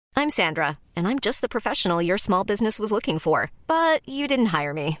I'm Sandra, and I'm just the professional your small business was looking for. But you didn't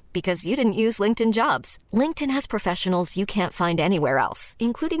hire me because you didn't use LinkedIn Jobs. LinkedIn has professionals you can't find anywhere else,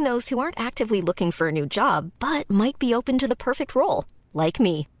 including those who aren't actively looking for a new job, but might be open to the perfect role, like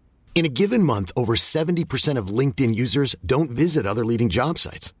me. In a given month, over 70% of LinkedIn users don't visit other leading job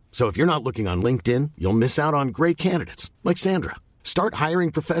sites. So if you're not looking on LinkedIn, you'll miss out on great candidates like Sandra. Start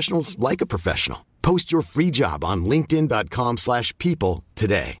hiring professionals like a professional. Post your free job on linkedin.com/people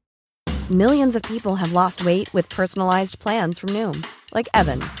today. Millions of people have lost weight with personalized plans from Noom. Like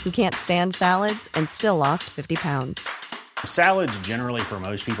Evan, who can't stand salads and still lost 50 pounds. Salads generally for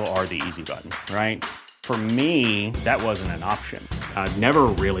most people are the easy button, right? For me, that wasn't an option. I never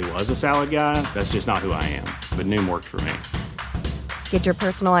really was a salad guy. That's just not who I am. But Noom worked for me. Get your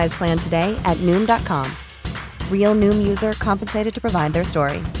personalized plan today at Noom.com. Real Noom user compensated to provide their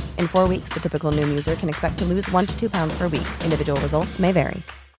story. In 4 weeks, the typical Noom user can expect to lose 1 to 2 pounds per week. Individual results may vary.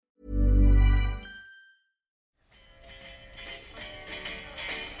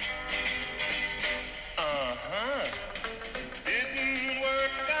 Didn't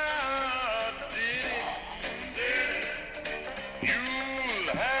work out, did it? You'll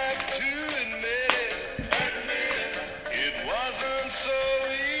have to admit it. It wasn't so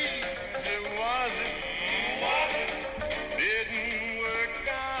easy, was it? Didn't work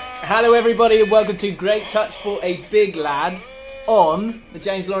out. Hello everybody and welcome to Great Touch for a Big Lad on the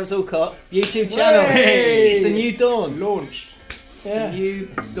James Lawrence Alcott YouTube channel. Hey! It's a new dawn. Launched. It's a new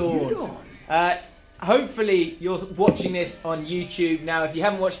dawn. Hopefully you're watching this on YouTube. Now if you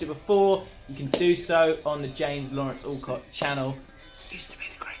haven't watched it before, you can do so on the James Lawrence Alcott channel. It used to be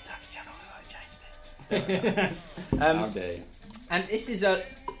the Great Touch channel, I changed it. And this is I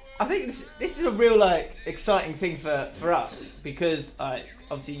think this is a real exciting thing for us because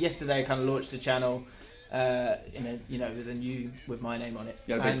obviously yesterday I kind of launched the channel with my name on it.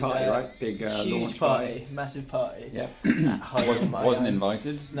 You had a big party, right? Big huge launch party, massive party. Yeah. At home. Wasn't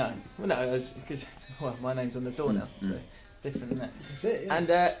invited. No, well, no, it was because my name's on the door now, so it's different than that. That's it. Yeah. And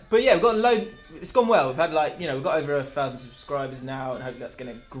but yeah, we've got a load. It's gone well. We've had we've got over 1,000 subscribers now, and hope that's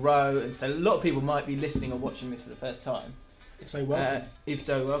going to grow. And so a lot of people might be listening or watching this for the first time. If so, welcome.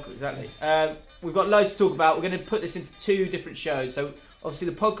 Welcome, exactly. We've got loads to talk about. We're going to put this into 2 different shows. So obviously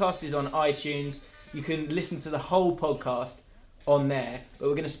the podcast is on iTunes. You can listen to the whole podcast on there, but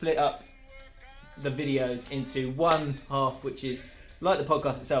we're going to split up the videos into one half, which is like the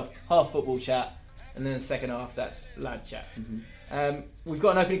podcast itself, half football chat, and then the second half that's lad chat. We've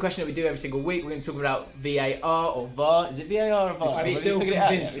got an opening question that we do every single week. We're going to talk about VAR or VAR. Is it VAR or VAR? I'm still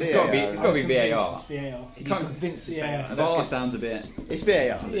convinced. It's got to be VAR. It's VAR. You can't convince us. Yeah. VAR sounds a bit. It's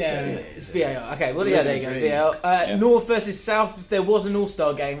VAR. Yeah. It's VAR. Okay, well, yeah, there you go. VAR. North versus South. If there was an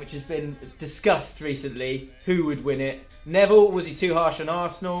All-Star game, which has been discussed recently, who would win it? Neville, was he too harsh on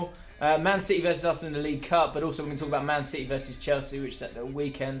Arsenal? Man City versus Arsenal in the League Cup, but also we're going to talk about Man City versus Chelsea, which is at the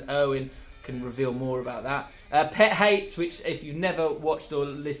weekend. Owen can reveal more about that. Pet Hates, which if you've never watched or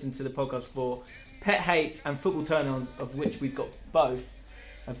listened to the podcast before, Pet Hates and Football Turn-Ons, of which we've got both,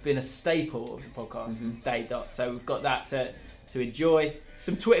 have been a staple of the podcast from day dot. So we've got that to enjoy.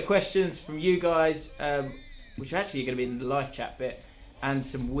 Some Twitter questions from you guys, which are actually going to be in the live chat bit, and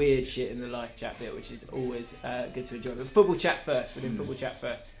some weird shit in the live chat bit, which is always good to enjoy. But football chat first. We're doing football chat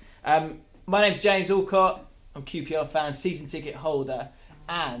first. My name's James Alcott. I'm QPR fan, season ticket holder,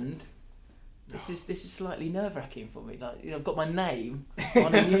 and this is slightly nerve-wracking for me. I've got my name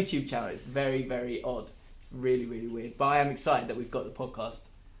on a YouTube channel. It's very, very odd. It's really, really weird. But I am excited that we've got the podcast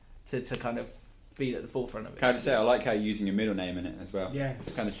to kind of be at the forefront of it. Can I just say, I like how you're using your middle name in it as well. Yeah.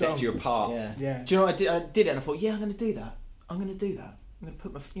 It kind of sets you apart. Yeah. Do you know what I did it and I thought, yeah, I'm going to do that. I'm going to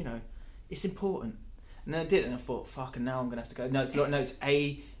put my, it's important. And then I did it and I thought, fuck, and now I'm going to have to go. No, it's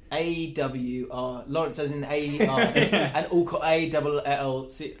A-W-R. Lawrence as in A-R. And Alcott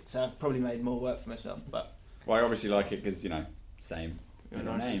A-double-L-C. So I've probably made more work for myself. But Well, I obviously like it because, same middle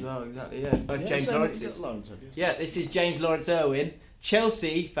Lawrence name. as well, exactly, yeah. Both James Lawrence's. Yeah, this is James Lawrence Irwin,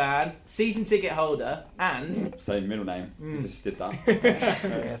 Chelsea fan, season ticket holder, and... Same middle name. Just did that.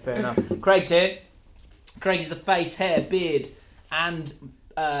 Yeah, fair enough. Craig's here. Craig's the face, hair, beard, and...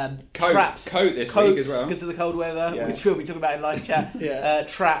 traps, coat this week as well because of the cold weather, which we'll be talking about in live chat.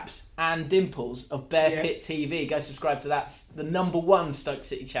 Traps and dimples of Bear Pit TV. Go subscribe to that. The number 1 Stoke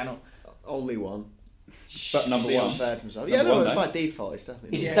City channel. Only one. But number Be one. unfair to myself. Number Yeah, one, no, though. by default, it's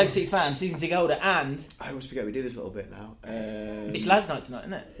definitely. He's a not. Stoke City fan, season ticket holder, and I always forget we do this a little bit now. it's lads' night tonight,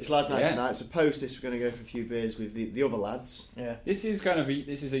 isn't it? It's lads' night Yeah. tonight. So post this, we're going to go for a few beers with the other lads. Yeah. This is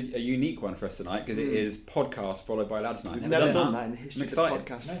a unique one for us tonight because it is podcast followed by lads' night. We've never done that in the history I'm of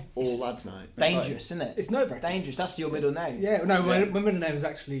the excited. podcast. No. All lads' night. Dangerous, isn't it? It's nerve-wracking. Dangerous. That's your middle name. Yeah, no, my middle name is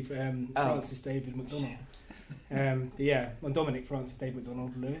actually Francis David McDonald. But yeah, I'm Dominic Francis David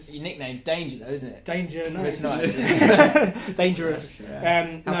McDonald Lewis. Your nickname's Danger, though, isn't it? Danger, no, It's nice. dangerous. No,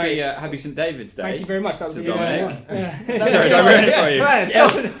 Happy St David's Day. thank you very much. That was to a good Dominic. yeah. Sorry, did I ruin it for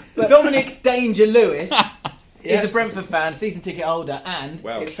you? Man, Dominic Danger Lewis Yeah. is a Brentford fan, season ticket holder, and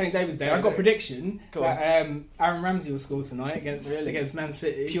Well, It's St David's Day. I've got a prediction Go that Aaron Ramsey will score tonight against Man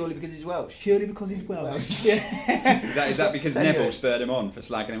City. purely because he's Welsh. Purely because he's Welsh. Yeah, is that because Neville spurred him on for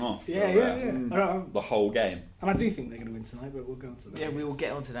slagging him off? yeah, for, yeah. I know. The whole game. And I do think they're going to win tonight, but we'll go on to that. Yeah, we will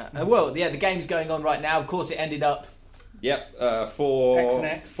get onto that. The game's going on right now. Of course, it ended up. Yep,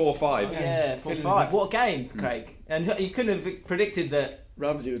 4-5. Yeah. 4-5. What a game, Craig. And you couldn't have predicted that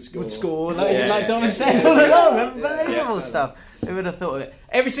Ramsey would score. like Dom said all along. Unbelievable stuff. Who would have thought of it?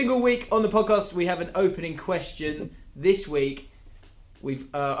 Every single week on the podcast, we have an opening question. This week,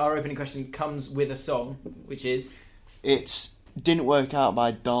 our opening question comes with a song, which is It's Didn't Work Out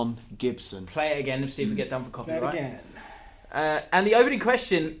by Don Gibson. Play It Again and see if we get done for Play it copyright. again. And the opening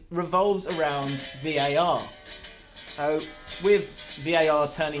question revolves around VAR. With VAR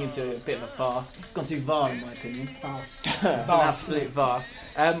turning into a bit of a farce, it's gone too far in my opinion. Fast. It's an absolute farce.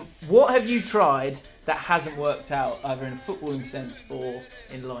 What have you tried that hasn't worked out, either in a footballing sense or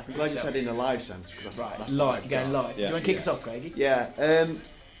in life? I'm glad you itself? said in a live sense because that's Live, what you're going I've live. got. Do you want to kick us off, Craigie? Yeah,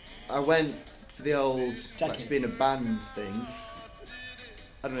 I went for the old Jacket. let's be in a band thing.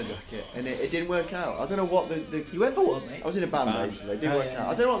 I don't know, jacket, and it didn't work out. I don't know what the You went for what, mate? I was in a band basically. It didn't work out.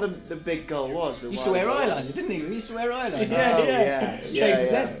 I don't know what the big goal was. You used to wear eyeliner, didn't you? You used to wear eyeliner.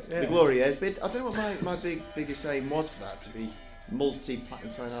 The glory years. But I don't know what my biggest aim was for that, to be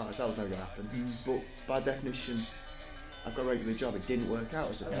multi-platinum selling artist. That was never going to happen. But by definition, I've got a regular job. It didn't work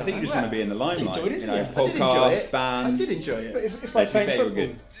out as a I think you just want to be in the limelight. enjoyed it, You know, yeah. I did enjoy podcast, it. band. I did enjoy it. But it's like to be playing fair, you were football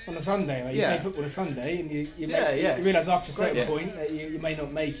good. on a Sunday. Like you Yeah. play football on a Sunday, and you Yeah. realise after a certain Yeah. point that you may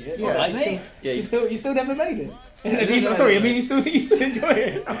not make it. Yeah. But Mate. you still never made it. Yeah. Sorry, I mean you still enjoy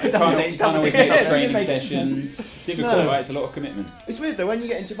it. Can't always make Yeah. training Yeah. sessions. It's difficult, No. right? It's a lot of commitment. It's weird though, when you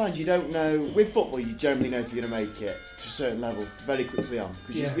get into bands, you don't know. With football, you generally know if you're going to make it to a certain level very quickly on.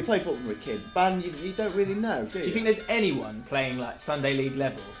 Because Yeah. you play football from a kid. Band, you don't really know, do you? Do you think there's anyone playing like Sunday League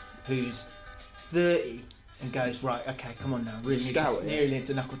level who's 30 and goes, right, okay, come on now, really need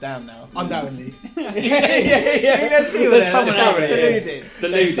to knuckle down now? Undoubtedly. There's someone out there. Deluded.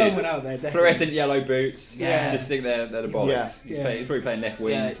 There's someone out there, definitely. Fluorescent yellow boots. Yeah. Just think they're the bollocks. Yeah. He's probably playing left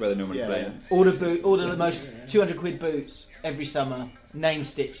wing. Yeah. That's where they're normally Yeah. playing. Order the most 200 quid boots every summer, name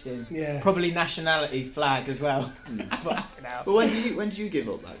stitched in. Yeah. Probably nationality flag as well. Fucking hell. But when did you give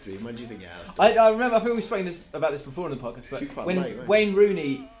up that dream? When did you think, yeah, let's do I remember, I think we've spoken about this before on the podcast, but She was quite when late, weren't Wayne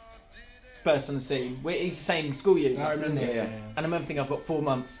Rooney burst on the scene, he's the same school year as I us, isn't remember, he? yeah. And I remember thinking, I've got 4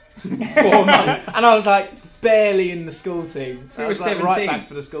 months. 4 months. And I was like, barely in the school team. So I we were was like 17. right back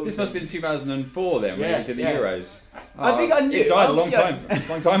for the school This team. must have been 2004 then, when Yeah, he was in the yeah. Euros. I think I knew. It died a Obviously,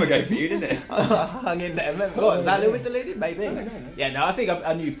 long time ago for you, didn't it? I hung in there. What, was that a little bit deluded? Maybe. Yeah, no, I think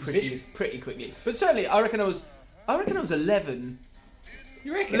I knew pretty quickly. But certainly, I reckon I was 11,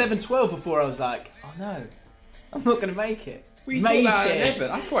 You reckon? 11, 12 before I was like, oh no, I'm not going to make it. We Make thought that at it. 11.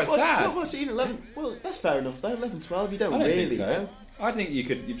 That's quite sad. What's it, even 11? Well, that's fair enough though. 11, 12, you don't, I don't really think so. know. I think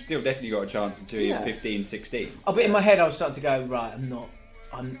you've still definitely got a chance until you're Yeah. 15, 16. Oh, but in my head, I was starting to go, right, I'm not.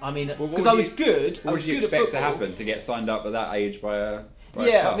 I mean, Well, what because would I was you- good. I What was would you good at expect to football. happen to get signed up at that age by a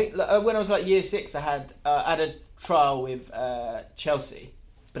Yeah, club? I think when I was like year 6, I had a trial with Chelsea,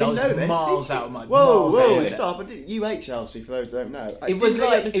 but I Didn't was know this, miles did you? out of my. Whoa, miles out whoa, of it. stop! You hate Chelsea for those who don't know. It was Didn't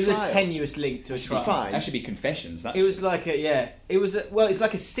they like get the it was a trial? tenuous link to a trial. It's fine. That should be confessions. That's It was like it's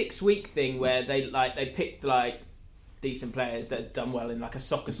like a 6-week thing where they picked like decent players that had done well in like a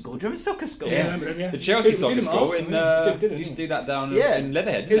soccer school. Do you remember soccer school? Yeah, I remember them, yeah. the Chelsea People did soccer them school at in Arsenal, didn't used to they? do that down Yeah. in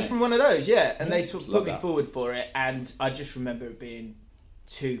Leatherhead. It was from one of those, yeah, and they sort of Love put me that. forward for it, and I just remember it being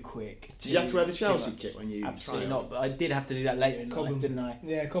too quick. Did you have to wear the too Chelsea much. kit when you Absolutely trialed? not, but I did have to do that later in life, Cobham. didn't I?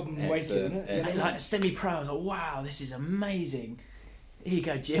 Yeah, Cobham Excellent, Wakefield, isn't it? And like semi-pro, I was like, wow, this is amazing. Here you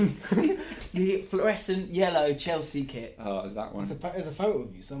go, Jim. The fluorescent yellow Chelsea kit. Oh, is that one? There's a photo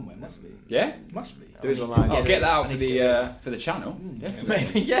of you somewhere. Must be. Yeah? Must be. There is online. I'll get that out for the channel.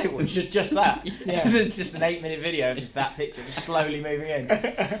 Maybe, yeah, well, just that. Yeah. Just an 8-minute video of just that picture, just slowly moving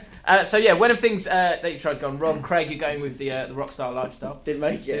in. So yeah, when have things that you tried gone wrong? Craig, you're going with the rockstar lifestyle. Didn't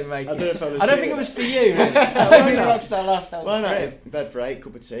make it. Didn't make I it. don't know if I was. I don't think it was for you. I don't think the rockstar lifestyle was Why for him. not? Bed for 8,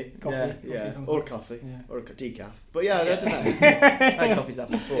 cup of tea. Coffee. Yeah, coffee, or coffee, Yeah. or a decaf. But yeah, I don't know. No coffee's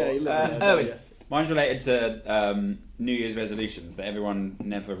after 4. Yeah, you look Owen. Mine's related to New Year's resolutions that everyone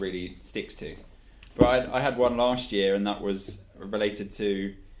never really sticks to. But I had one last year, and that was related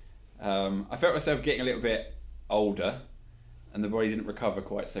to... I felt myself getting a little bit older, and the body didn't recover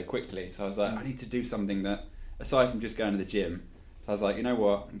quite so quickly. So I was like, I need to do something that, aside from just going to the gym... So I was like, you know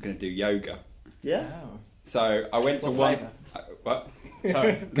what? I'm going to do yoga. Yeah. So I went to What one... flavour? What?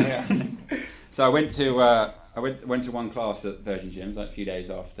 Sorry. So I went to went to one class at Virgin Gyms like a few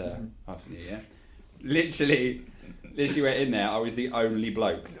days after New Year. Literally went in there. I was the only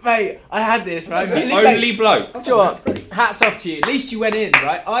bloke. Mate, I had this, right? Only bloke. Do you know what? Hats off to you. At least you went in,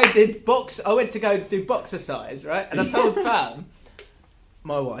 right? I went to go do boxercise, right? And I told Fam,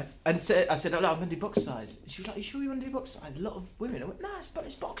 my wife, and I said, oh, look, I'm going to do boxercise. She was like, you sure you want to do boxercise? A lot of women. I went, no, it's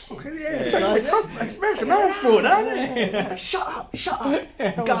boxing. It's a man sport, isn't it? Shut up.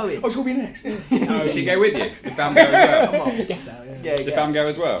 I'm going. What's going to be next? Did she go with you? The fam go as well. Come on. Guess so, yeah. Yeah, The fam go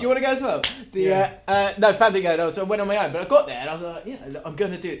as well. Do you want to go as well? No, Fam didn't go. No, so I went on my own. But I got there and I was like, yeah, I'm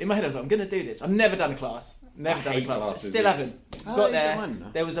going to do it. In my head I was like, I'm going to do this. I've never done a class. Never done a hate class. classes, Still yeah. haven't. Oh, Got you there. done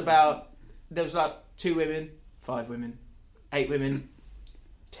one? There was like 2 women, 5 women, 8 women,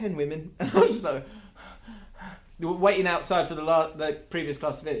 10 women. And I was like, waiting outside for the previous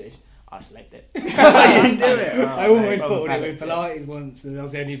class to finish. I just left it. You didn't do it. I almost mate. bottled it Well, with Pilates once, and I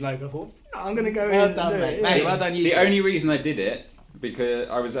was the only bloke. I thought, no, I'm going to go Well in done, and do mate. it. Mate, well done you. The two. only reason I did it because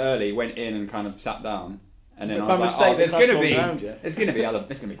I was early, went in and kind of sat down, and then By I was mistake, like, "Oh, there's there's going to be, around you. there's going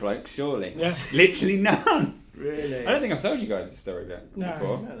to be blokes, surely." Yeah. Literally none. Really? I don't think I've told you guys this story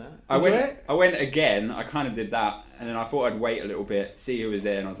before. No. I went again. I kind of did that, and then I thought I'd wait a little bit, see who was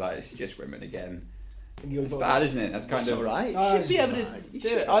there, and I was like, "It's just women again." It's bad, isn't it? That's kind That's of alright. You should be able to You do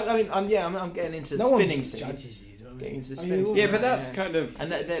should. it. I mean, I'm getting into No spinning one soon. judges you. Do Getting into I spinning mean, soon. Yeah, but that's Yeah. kind of.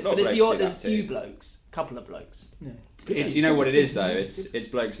 And a lot but of there's blokes do that a few too. blokes, couple of blokes. Yeah. It's, you know what it is though. It's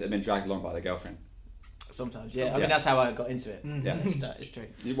blokes that have been dragged along by their girlfriend. Sometimes, yeah. I Yeah. mean, that's how I got into it. Yeah. It's true.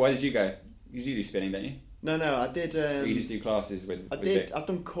 Why did you go? You do spinning, don't you? No, I did. Or you just do classes with. I with did. Vic? I've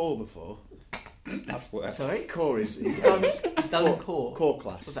done core before. That's worse. Sorry? Core is Done core. core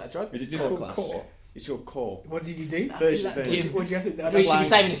class. Was that a drug? Is it just Core called class. core? It's your core. What did you do? Version. Jim, What did you have to do? We should be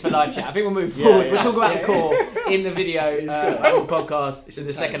saving this for live chat. I think we'll move Yeah, forward. yeah. We'll talk about Yeah. the core in the video on the podcast It's in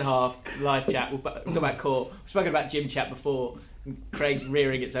the intense. second half live chat. We'll talk about core. We've spoken about gym chat before. Craig's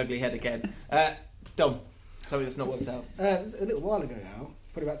rearing its ugly head again. Dom, something that's not worked out. It was a little while ago now.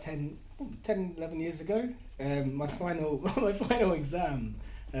 It's probably about 10, 11 years ago. My final exam.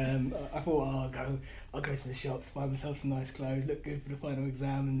 I thought, I'll go to the shops, buy myself some nice clothes, look good for the final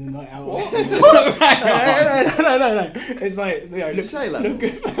exam, and then night out. No. It's like, you know, look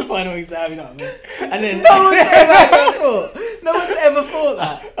good for the final exam, you know what I mean? And then No one's ever thought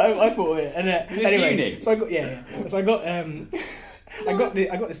that. I thought it, and anyway, uni? so I got So I got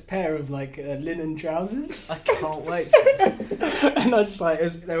I got this pair of like linen trousers. I can't wait. And I was just like,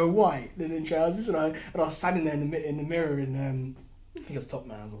 they were white linen trousers, and I was standing there in the mirror, and I think it was Top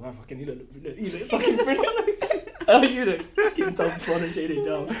Man. I was like, fucking, you look fucking brilliant. Oh, you look fucking top spot and shooting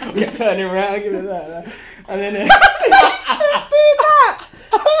Tom. I kept turning around, giving it that, and then Who's doing that?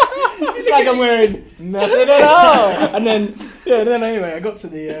 It's like I'm wearing nothing at all. and then anyway, I got to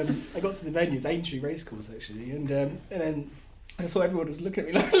the venue. It's Aintree Racecourse actually, and then I saw everyone was looking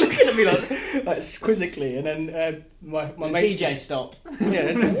at me like quizzically, and then my mates DJ stop. yeah,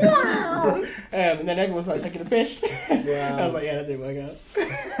 and then everyone was like taking a piss. I was like, yeah, that didn't work out.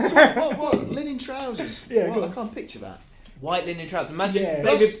 So what? Linen trousers? Yeah, What? go on. I can't picture that. White linen trousers. Imagine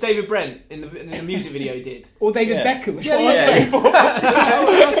Yeah. David Brent in the music video he did. Or David Yeah. Beckham, which Yeah, I was yeah. going for.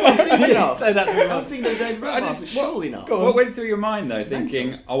 That's what I'm thinking of. So that's what I'm thinking of David I Ramos, just- but surely not. Go on. What went through your mind though,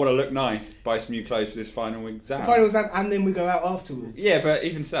 thinking I want to look nice, buy some new clothes for this final exam? Final exam, and then we go out afterwards. Yeah, but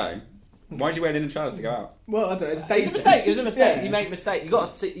even so, why did you wear linen trousers to go out? Well, I don't know. It's a It was a mistake. It was a mistake. Yeah. You make a mistake. You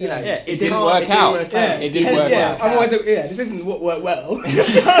got to see. You know. Yeah, it you didn't can't- work out. Yeah. It didn't work Yeah, out. otherwise, this isn't what worked well. You know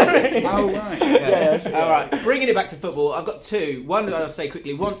what I mean? Oh right. All right, bringing it back to football, I've got two. One I'll say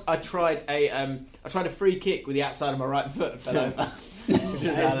quickly. Once I tried a free kick with the outside of my right foot and fell over. Which was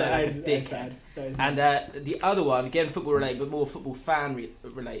That a is dick. sad. That is And the other one, again football related, but more football fan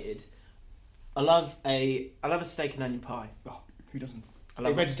related. I love a steak and onion pie. Oh, Who doesn't? I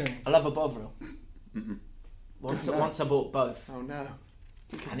love vegetarian. I love a Bovril. Once I bought both, Oh no.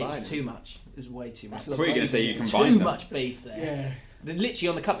 and it was too much. It was way too much. I thought you were going to say you Too combine them. much beef there. Yeah. Literally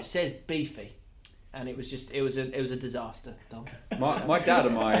on the cup it says beefy, and it was a disaster. Dom. My dad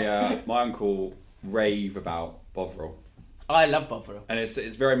and my uncle rave about Bovril. I love Bovril. And it's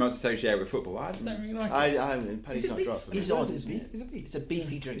very much associated with football. I just don't really like it. I haven't. Penny's not dropped for me. It's odd, isn't it? It's a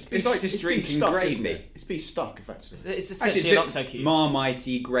beefy drink. It's like just drinking stock, gravy. isn't it? It's beef stock, effectively. It's Actually, essentially not so cute.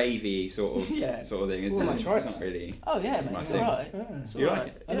 Marmitey gravy sort of Yeah. sort of thing, isn't Well, it? I tried It's that. not really. Oh yeah, mate, My it's thing. alright. Yeah. It's You like alright.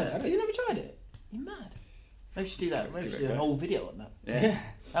 it? I don't Yeah. know. Have you never tried it? You're mad. Maybe we should do that. Maybe we should do a Okay. whole video on that. Yeah.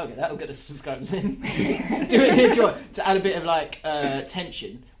 That'll get the subscribers in. Do it here, Joy, to add a bit of like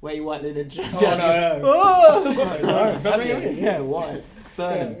tension where you white linen. Oh, Oh, no. yeah, why?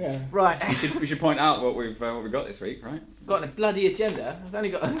 Burn. Yeah. Right, We should point out what we've got this week, right? got a bloody agenda. I've only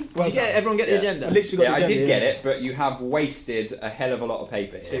got. Well Did you done. everyone get the Yeah. agenda? I literally got Yeah, the I did agenda, get yeah. it, but you have wasted a hell of a lot of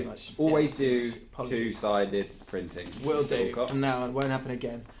paper here. Too much. Always Yeah, do too much. Apologies. two-sided printing. Will Still do. got- From now on, it won't happen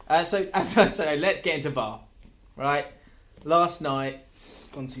again. So, as I say, let's get into VAR. Right? Last night,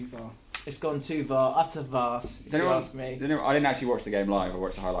 Gone too far. it's gone too VAR, utter farce, if you ask me. I didn't actually watch the game live. I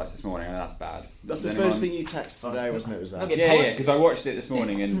watched the highlights this morning, and that's bad. That's the Does first anyone- thing you texted today, wasn't it? Was Not that? get Yeah, paid. yeah, because I watched it this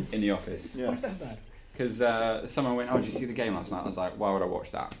morning in the office. Yeah. Why is that bad? Because someone went, "Oh, did you see the game last night?" I was like, "Why would I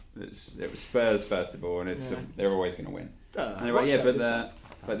watch that?" It was Spurs first of all, and they're always going to win. And they were like, "Yeah,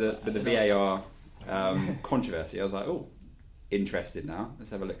 but the VAR controversy." I was like, "Oh, interested now.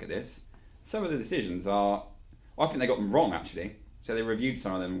 Let's have a look at this." Some of the decisions are, I think they got them wrong actually. So they reviewed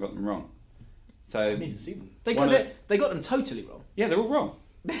some of them and got them wrong. So I need to see them. They got them totally wrong. yeah, they're all wrong.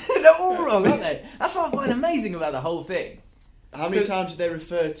 They're all wrong, aren't they? That's what I find amazing about the whole thing. How many times did they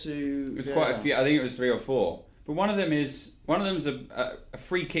refer to? It was quite a few. I think it was 3 or 4. But one of them's a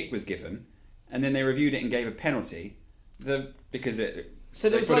free kick was given, and then they reviewed it and gave a penalty. Because So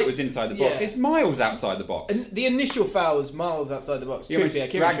they there's thought like- it was inside the box. yeah. It's miles outside the box. And the initial foul was miles outside the box. Yeah, which Trippier,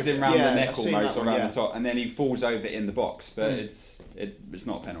 Kieran drags him Trippier. round Yeah, the neck I've seen almost, that or one, around yeah. the top, and then he falls over in the box. But it's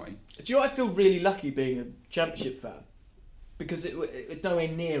not a penalty. Do you know what I feel really lucky being a Championship fan? Because it's nowhere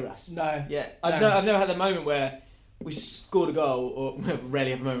near us. No. Yeah. No. I've never had the moment where we scored a goal, or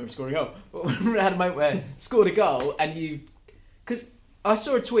rarely have a moment where we scored a goal, but we had a moment where scored a goal and you... Because I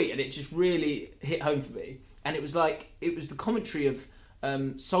saw a tweet and it just really hit home for me, and it was the commentary of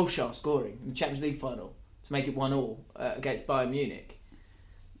Solskjaer scoring in the Champions League final to make it 1-1 against Bayern Munich.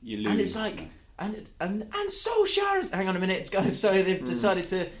 You lose. And it's like... And Solskjaer is... Hang on a minute, guys. Sorry, they've decided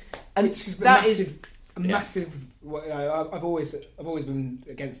to... And Which is that massive, is... a massive. I've always been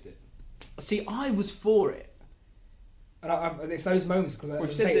against it, See, I was for it. and it's those moments because We've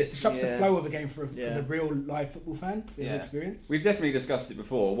it said this- disrupts the yeah. flow of the game for Yeah. the real live football fan, the Yeah. experience. We've definitely discussed it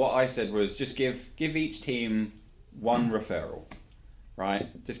before. What I said was just give each team one referral,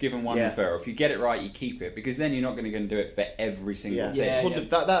 right? Just give them one Yeah. referral. If you get it right, you keep it, because then you're not going to go and do it for every single Yeah, thing. Yeah. That is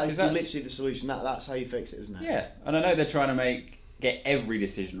 'Cause that's- literally the solution. That's how you fix it, isn't it? Yeah, and I know they're trying to get every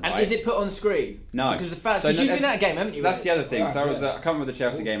decision right. And is it put on screen? No, Because the fact... So Because no, you've been that's- at a game, haven't you? So that's the other thing. Yeah, So I was yeah. I can't remember the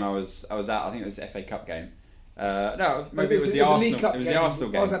Chelsea game I was at. I think it was the FA Cup game. No, maybe It it was the a League Arsenal. Cup It was game. the Arsenal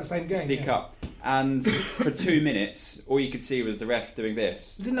game. I was at the same game. League yeah. Cup. And for 2 minutes, all you could see was the ref doing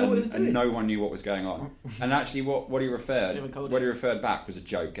this. Didn't know what he was and doing. no one knew what was going on. And actually, what he referred, Never called what it. he referred back was a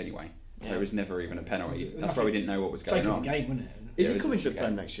joke anyway. So Yeah. it was never even a penalty. It was That's why we didn't know what was Joke going of on. the game, wasn't it? Is Yeah, it it coming was to a the Prem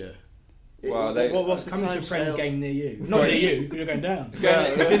game. next year? Well, they- what's the Coming to time a friend scale? game near you, not near you, because you're going down. It's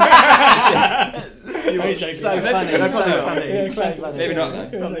going- it's in- Very joking. So funny, so funny, Yeah, so classic. funny. Maybe not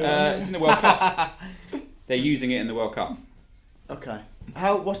though. It's in the World Cup. They're using it in the World Cup. Okay.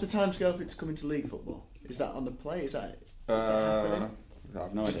 What's the time scale for it to come into league football? Is that on the play? Is that happening? I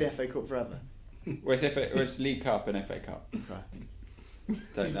have no Just idea. the FA Cup forever? Well, it's League Cup and FA Cup. Okay.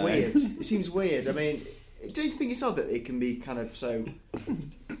 Don't It's know. weird. It seems weird. I mean, don't you think it's odd that it can be kind of so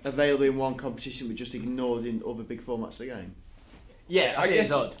available in one competition but just ignored in other big formats of the game? Yeah, I I think guess-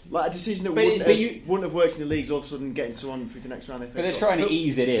 it's odd. Like a decision that But wouldn't, it- but wouldn't have worked in the leagues, all of a sudden getting someone through the next round. But they're trying to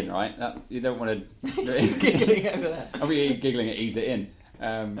ease it in, right? You don't want to. Giggling over that. I'll be giggling at ease it in.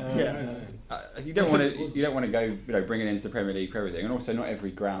 Yeah. You don't want to. You don't want to go. Bring it into the Premier League for everything, and also not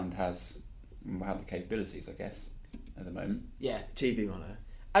every ground have the capabilities. I guess at the moment. Yeah. TV monitor.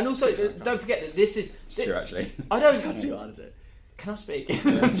 And also, don't forget that this is... It's true, actually. I don't... It's not too hard, is it? Can I speak?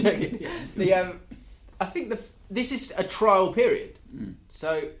 I'm joking. I think this is a trial period.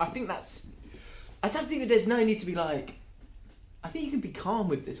 So I think that's... I don't think that there's no need to be like... I think you can be calm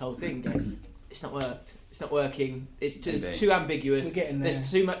with this whole thing. Going, it's not worked. It's not working. It's Indeed. too ambiguous. We're getting there.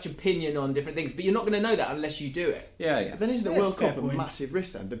 There's too much opinion on different things, but you're not going to know that unless you do it. Yeah. But then isn't the That's World fair Cup a point. massive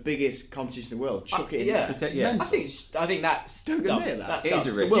risk then? The biggest competition in the world. Chuck it in. yeah. It's Yeah. mental. I think that's Don't dumb. admit that. That's It is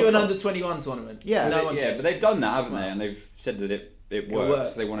dumb. a So risk. do an Well, under-21 tournament. Yeah. no one Yeah, cares. but they've done that, haven't they? And they've said that it works. worked.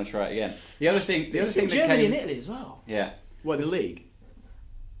 So they want to try it again. The other thing It's that in Germany came, and Italy as well. yeah, What, the league?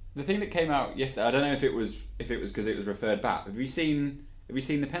 the thing that came out yesterday. I don't know if it was because it was referred back. Have you seen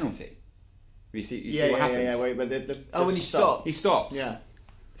the penalty? You see what happens? Yeah. Wait, but Oh, when he stopped. He stops. Yeah.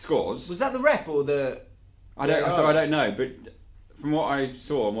 Scores. Was that the ref or the? I don't know, but from what I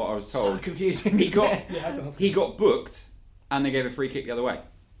saw and what I was So told, confusing. he isn't got it? Yeah, I don't know. he got booked, and they gave a free kick the other way.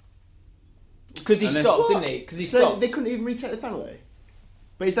 Because he Unless- stopped, didn't he? Because he So stopped. they couldn't even retake the penalty?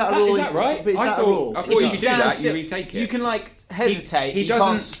 But is that a rule? Is that right? But is I that a thought- rule? I thought If you he could do stands that, still, you retake it. You can hesitate. he you can't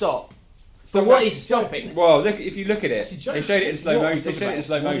doesn't- stop. So But what that's- he's stopping? Well, if you look at it, It's a joke. they showed it in slow What are we motion. They talking showed it in about?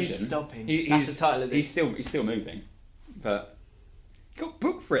 slow What motion. is stopping? He- That's he's- the title of this. He's still moving, but he got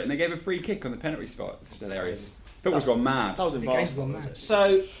booked for it, and they gave a free kick on the penalty spot. It's hilarious. Football's gone mad. That was The game's embarrassing. gone was mad. it? So,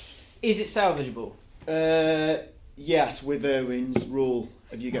 is it salvageable? Yes, with Irwin's rule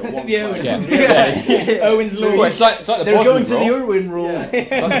of you get one The player. Irwin. Yeah. Owen's law. Well, it's like the They're going to Bosman the rule. Irwin rule.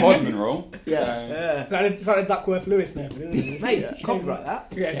 It's like the Bosman rule. Yeah. So- It's like the Duckworth-Lewis method, isn't it? Mate, copyright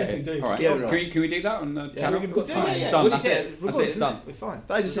that. Yeah, definitely do. All right. Yeah, right. Can we do that on the channel? we've got time. It's Yeah, done. what That's do you it. say? That's it. It's done. We're fine.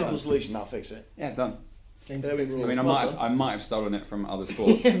 That is a simple solution. That'll fix it. Yeah, done. James Irwin Fitz. rule. I mean, Well I might have stolen it from other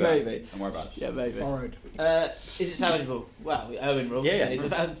sports. Yeah, but maybe. Don't worry about it. Yeah, maybe. Borrowed. Is it salvageable? Well, the Owen rule. Yeah,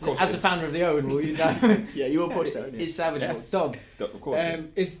 Of course As it the is. founder of the Owen rule, you know. Yeah, you will push that. It's salvageable. Dom. Of course.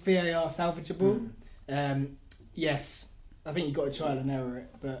 Is VAR salvageable? Yes. I think you've got to trial and error it,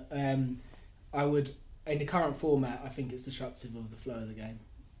 but I would, in the current format, I think it's disruptive of the flow of the game.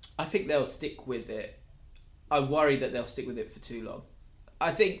 I think they'll stick with it. I worry that they'll stick with it for too long.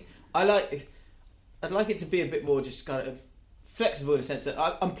 I'd like it to be a bit more just kind of flexible in the sense that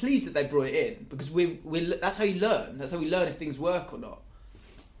I'm pleased that they brought it in because that's how you learn. That's how we learn if things work or not.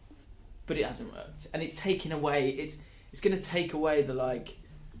 But it hasn't worked, and it's taken away. It's going to take away the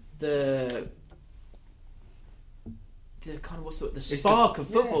kind of the spark of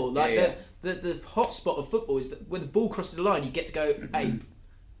football. The hot spot of football is that when the ball crosses the line, you get to go ape.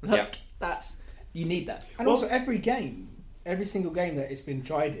 You need that. And also, every single game that it's been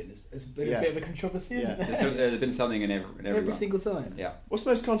tried in has been a bit of a controversy, isn't it? There's been something in every Every one. single time. Yeah. What's the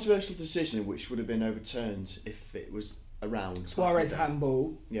most controversial decision which would have been overturned if it was around? Suarez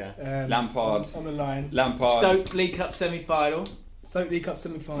handball. Yeah. Lampard. on the line. Lampard. Stoke League Cup semi-final. Stoke League Cup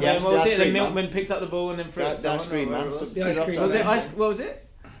semi-final. Yeah. Yeah, what was that's it? The great, man. Milkman picked up the ball and then threw it. That ice cream man. Was The ice cream it man. ice? What was it?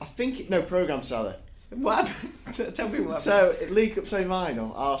 I think programme seller. What happened? Tell people what happened. So League Cup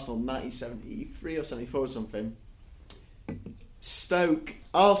semi-final, Arsenal 1973 or 74 or something.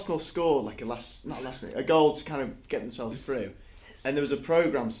 Arsenal scored a goal to kind of get themselves through, and there was a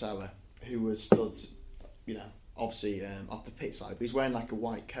programme seller who was stood, obviously off the pitch side, but he's wearing like a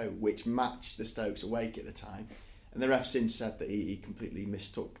white coat which matched the Stokes away kit at the time, and the ref since said that he completely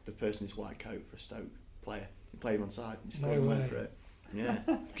mistook the person in his white coat for a Stoke player. He played him on side and he scored and went for it. Yeah,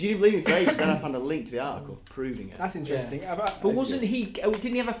 because you didn't believe me for ages. Then I found a link to the article proving it. That's interesting. But wasn't he? Didn't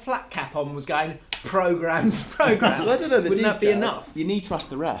he have a flat cap on? Was going programs. Well, I don't know the Wouldn't that be details. enough? You need to ask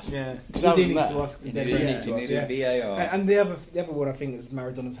the ref. Yeah. Because You I do was need there. to ask. You the need dead you to need ask, a yeah. VAR. And the other one I think was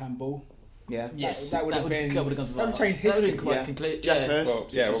Maradona's handball. Yeah. Yes, That would have been. that would have gone to That would VAR. change That would have history. been quite Yeah. conclusive. Jeff Yeah. Hurst, Well, yeah,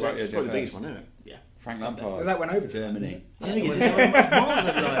 66, well, right, yeah, probably the Jeff biggest Hurst. one, isn't it? Yeah. Frank Lampard. That went over. Germany. I don't think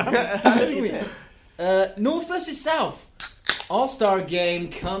it did. North versus South. All-Star game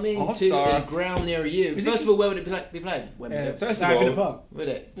coming All-Star. to a ground near you. First of all, where would it be played? Wembley. First Villa of all, Park. Would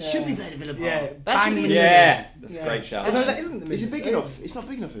it? Yeah. Should be played at Villa Park. Yeah, That should be. bang. yeah, that's Yeah. a great shout. Although that isn't the Is it middle. big enough? It's not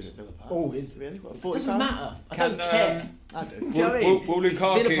big enough, is it, Villa Park? Oh, is it? Really? What, It 40,000? doesn't matter. I Can, don't care. I do. Do you know what I mean? Will It's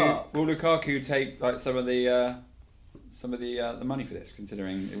Villa Park. Lukaku take like some of the money for this,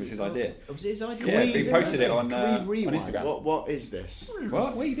 considering it was his idea? Was it his idea? Yeah, he posted it on Can we rewind? Instagram. What is this?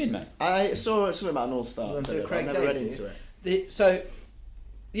 What? Where you been, mate? I saw something about an all-star. You want to but do a Craig I never read David? into it.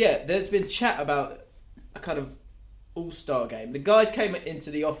 There's been chat about a kind of all-star game. The guys came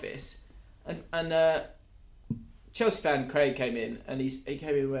into the office, and Chelsea fan Craig came in, and he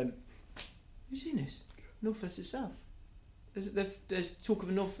came in and went, "Have you seen this? North versus South. There's talk of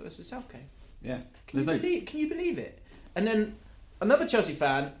a North versus South game. Yeah. Can you believe it?" And then another Chelsea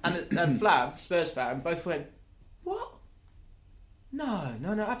fan and Flav, Spurs fan, both went, "What? No,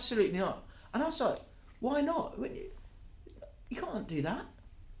 absolutely not." And I was like, "Why not? You can't do that."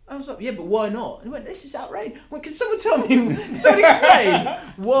 I was like, yeah, but why not? And he went, this is outrageous. Well, can someone tell me, someone explain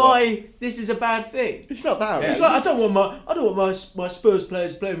why this is a bad thing? It's not that. It's like, I don't want my Spurs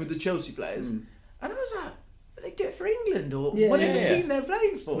players playing with the Chelsea players. And I was like, but they do it for England or whatever team they're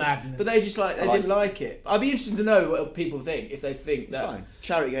playing for. Madness. But they just didn't like it. I'd be interested to know what people think, if they think It's that. fine.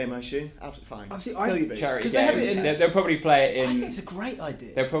 Charity game, I assume. Absolutely fine. Fill your boots. Charity 'Cause they have game. it in- They'll probably play it I think in. it's a great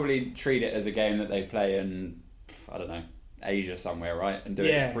idea. They'll probably treat it as a game that they play in, I don't know, Asia somewhere, right? And do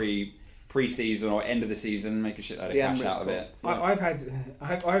it pre-season or end of the season, make a shitload of cash out of it. I've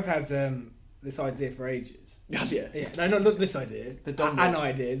had this idea for ages. Yeah. No, not this idea. An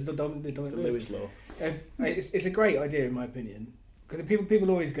idea. It's the Lewis Law. It's a great idea in my opinion, because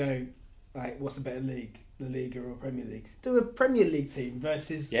people always go like, what's a better league, La Liga or Premier League? Do a Premier League team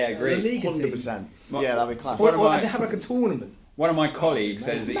versus agree. La Liga team. 100%. Yeah, that'd be class. Or they have like a tournament. One of my colleagues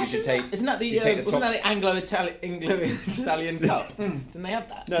says that you should take. Isn't that the wasn't that the Anglo-Italian Cup? Didn't they have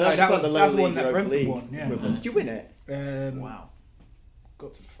that? No, that's that just like was- the that's lower the one league that Europa Brentford League. won, yeah. Did you win it? Wow.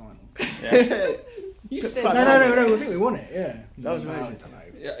 Got to the final. You said No. I think we won it. Yeah. That was No, amazing. I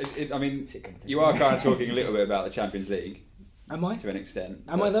don't know. I mean, you are kind of talking a little bit about the Champions League Am I? to an extent.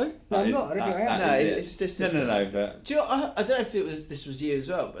 Am I though? No, That I'm is- not. I don't think I that- am. that No, is it. it's distant. No, but Do you know, I don't know if this was you as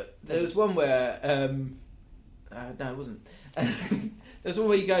well, but there was one where no, it wasn't. There's one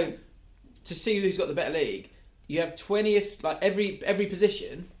where you go to see who's got the better league. You have 20th, like every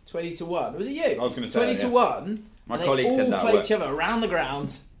position, 20 to 1. Was it you? I was gonna say 20 that, to yeah. 1. My and colleague they said all that play worked. each other around the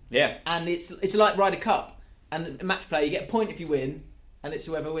grounds, yeah. and it's like Ryder Cup. And a match play, you get a point if you win, and it's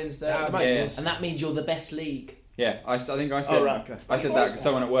whoever wins the match. yeah. And that means you're the best league. Yeah, I think I said. Oh, right, okay. I said that because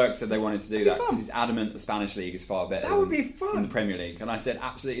someone at work said they wanted to do that because he's adamant the Spanish league is far better. That would than, be fun. than the Premier League, and I said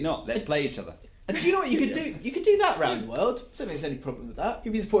absolutely not. Let's play each other. And do you know what you could do? You could do that around the world. I don't think there's any problem with that.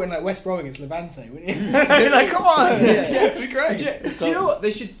 You'd be supporting like West Brom against Levante, wouldn't you? You're like, come on! It'd be great. Do you know what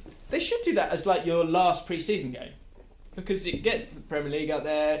they should do that as like your last pre-season game, because it gets the Premier League out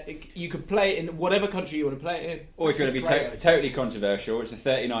there. You could play it in whatever country you want to play it in. Or it's going to be Great idea. totally controversial. It's the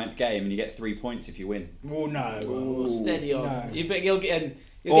 39th game, and you get 3 points if you win. Well, no. Ooh, steady on. No. You're getting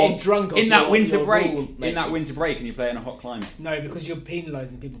Or drunk in that winter your break. rule In making. that winter break, and you play in a hot climate. No, because you're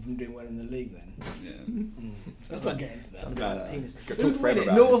penalising people from doing well in the league then. Yeah. Let's not get into that. No. Could Who'd talk win forever it,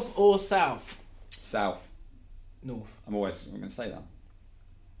 about North or South? South. North. I'm going to say that.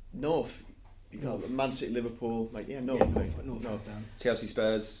 North. You got Man City, Liverpool. Like, North. Yeah, I think. North. North. Down. Chelsea,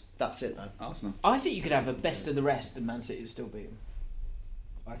 Spurs, That's it, though. Arsenal. I think you could have a best of the rest, and Man City would still beat them.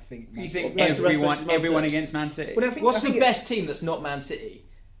 I think. You think That's the rest versus Man everyone City. against Man City? Well, I think, What's I think the best team that's not Man City?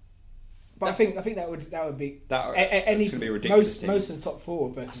 But I think that would be It's gonna be a ridiculous most team. of the top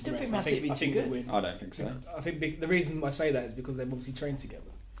four versus I still the think rest. Man City would be I think too would good. win. I don't think so. I think the reason I say that is because they've obviously trained together.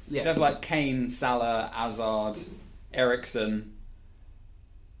 You'd have like Kane, Salah, Hazard, Ericsson.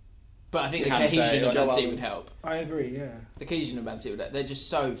 But I think the Can't say, cohesion of Joe Man City Allen. would help. I agree. Yeah. The cohesion of Man City would help. They're just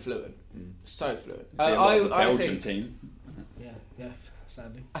so fluid. So fluid. Be a lot of the I Belgian think, team. Yeah.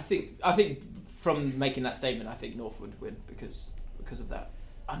 Sadly. I think from making that statement, I think North would win because of that.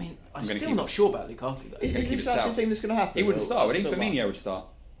 I mean, I'm gonna still keep not it- sure about Lukaku though. Is keep this it actually south. the thing that's going to happen? He wouldn't or- start, would he? still Firmino last? would start.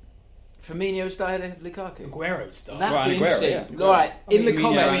 Firmino started ahead of Lukaku. Aguero start. That'd Well, be and Aguero, interesting. yeah. All right, I in mean, the Firmino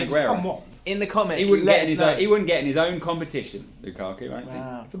and comments, Aguero. Come on. in the comments, He wouldn't let get in us his know. own. He wouldn't get in his own competition. Lukaku, I don't think.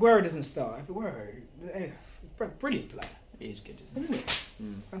 Wow. If Aguero doesn't start, brilliant player, It is good, isn't it? isn't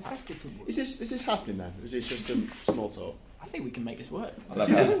it? Fantastic football. Is this happening then? Or is it just some small talk? I think we can make this work. I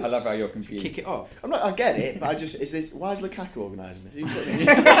love how you're confused. Kick it off. I get it, but why is Lukaku organising this? Who's got this?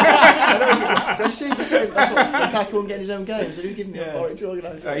 I don't see that's what Lukaku won't get in his own games. So who giving the authority to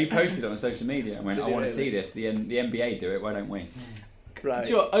organise He it? posted on social media and went, Did "I he want to really? see this. The NBA do it. Why don't we?" Right.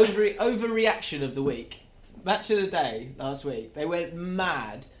 Do you know what? Overreaction of the week. Match of the day last week. They went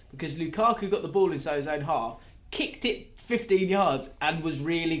mad because Lukaku got the ball inside his own half, kicked it 15 yards, and was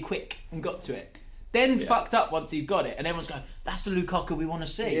really quick and got to it. Then fucked up once he got it, and everyone's going, "That's the Lukaku we want to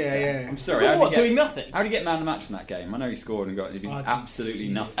see." Yeah. I'm sorry. So how did what? he get- Doing nothing. How did he get man of the match in that game? I know he scored and got absolutely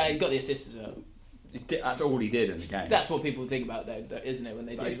nothing. He got the assist as well. That's all he did in the game. That's what people think about, though, isn't it, when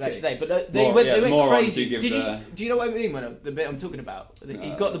they do That's match key. today? But they More- went, yeah, they went morons crazy. who give Did the- do you know what I mean? The bit I'm talking about.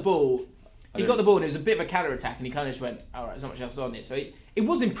 He got the ball. He got the ball, and it was a bit of a counter attack, and he kind of just went, "All right, there's not much else on it." So it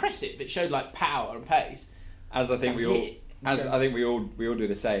was impressive. It showed like power and pace. As I think That we was all. it. As I think we all do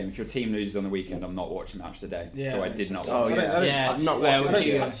the same. If your team loses on the weekend, I'm not watching match today. Yeah, so I that did not makes watch sense. it. Oh, yeah. Yeah, I've not well, watched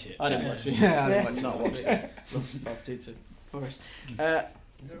we it. should. shit. I don't watch it. I've not watched it. Lost 5-2 to Forest.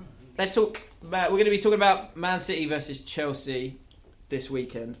 Let's talk. We're going to be talking about Man City versus Chelsea this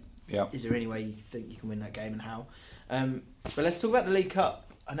weekend. Yeah. Is there any way you think you can win that game and how? But let's talk about the League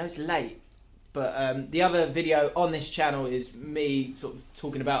Cup. I know it's late. But the other video on this channel is me sort of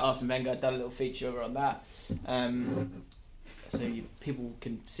talking about Arsene Wenger. I've done a little feature over on that. People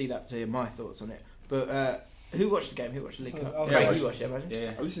can see that to hear my thoughts on it. But who watched the game? Who watched the League Cup? Craig, you watched it, imagine?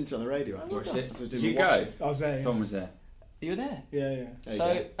 Yeah. I listened to it on the radio. Actually. Watched it. Did you go? I was there. Tom was there. You were there? Yeah.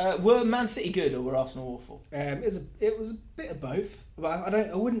 So, were Man City good or were Arsenal awful? It was a bit of both, but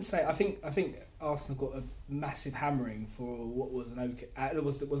I wouldn't say. I think Arsenal got a massive hammering for what was an okay. It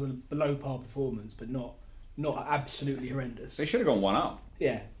was a below par performance, but not absolutely horrendous. They should have gone 1-up.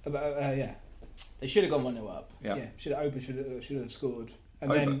 Yeah, yeah. They should have gone 1-0 up. Yeah. Should have scored.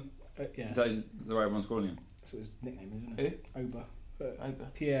 And Oba. then Is that the way everyone's calling him? That's what his nickname is, isn't it? Oba.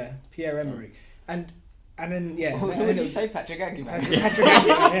 Oba. Pierre Emerick. And then What did you say, Patrick Aggie? Patrick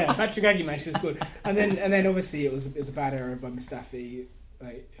Aggie should have scored. And then obviously it was a bad error by Mustafi.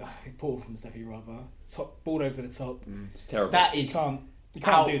 Poor from Mustafi rather. Ball over the top. It's terrible. That is you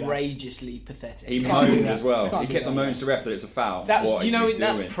can't do that. outrageously pathetic. He moaned as well. He kept on moaning to the ref that it's a foul.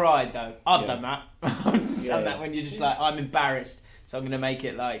 That's pride though. I've done that. I've done that Yeah. when you're just like, I'm embarrassed, so I'm going to make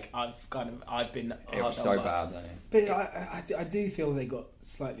it like I've been. It was so bad though. But I do feel they got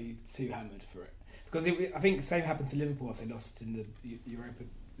slightly too hammered for it because I think the same happened to Liverpool after they lost in the Europa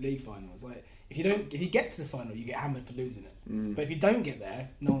League final. It's like if you get to the final, you get hammered for losing it. But if you don't get there,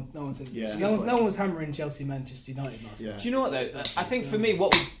 no one says. Yeah. No one was hammering Chelsea, Manchester United last night. Do you know what though? I think for me,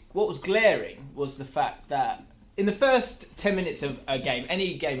 what was glaring was the fact that in the first 10 minutes of a game,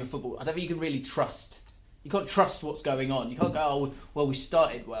 any game of football, I don't think you can really trust. You can't trust what's going on. You can't go, oh, well, we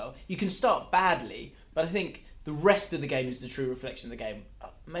started well. You can start badly, but I think the rest of the game is the true reflection of the game.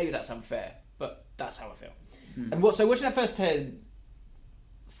 Maybe that's unfair, but that's how I feel. And watching that first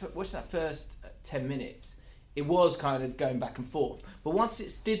 10 minutes, it was kind of going back and forth. But once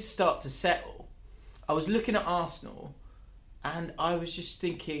it did start to settle, I was looking at Arsenal, and I was just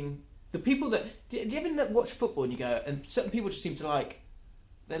thinking, the people that do you ever watch football and you go, and certain people just seem to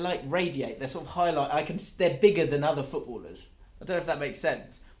they radiate. They're sort of highlight. They're bigger than other footballers. I don't know if that makes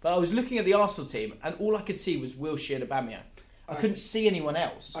sense. But I was looking at the Arsenal team, and all I could see was Wilshere and Aubameyang. I couldn't see anyone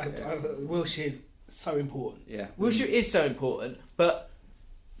else. Wilshere is so important. Yeah. Wilshere is so important, but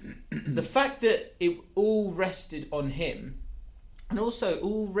the fact that it all rested on him, and also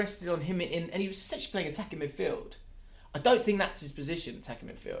all rested on him and he was essentially playing attacking midfield. I don't think that's his position, attacking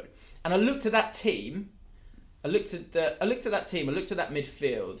midfield. And I looked at that team. I looked at that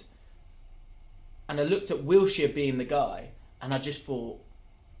midfield, and I looked at Wilshere being the guy, and I just thought,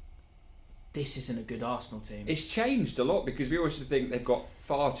 this isn't a good Arsenal team. It's changed a lot because we always think they've got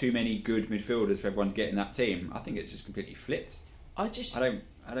far too many good midfielders for everyone to get in that team. I think it's just completely flipped. I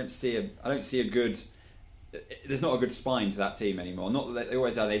don't see a good. There's not a good spine to that team anymore. Not that they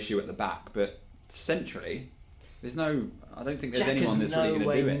always had an issue at the back, but centrally, there's no. I don't think there's anyone that's really going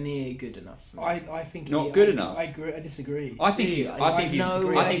to do it. Near good enough. I think not good enough. I disagree. I think he's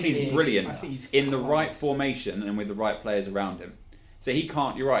brilliant I think he's in the right formation and with the right players around him. So he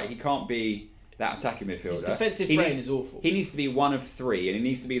can't. You're right. He can't be that attacking midfielder. His defensive brain is awful. He needs to be one of three, and he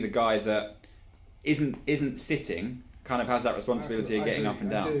needs to be the guy that isn't sitting. Kind of has that responsibility of getting up and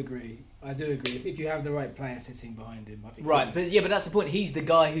down. I do agree. If you have the right player sitting behind him, I think. Right, but that's the point. He's the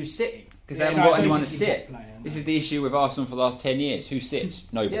guy who's sitting because they haven't got anyone to sit. This is the issue with Arsenal for the last 10 years. Who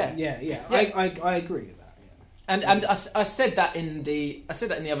sits? Nobody. Yeah. I agree with that. Yeah. And I said that in the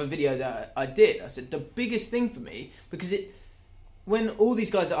other video that I did. I said the biggest thing for me, because when all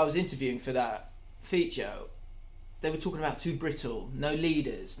these guys that I was interviewing for that feature, they were talking about too brittle, no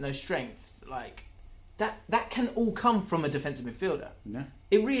leaders, no strength, like. That can all come from a defensive midfielder. No.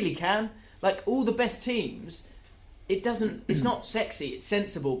 It really can. Like all the best teams, it's not sexy, it's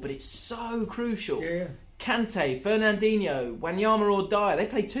sensible, but it's so crucial. Yeah. Kante, Fernandinho, Wanyama or Dyer, they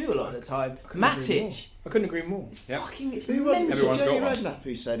play two a lot of the time. Matic. I couldn't agree more. It's Who was it? mental. Johnny Redknapp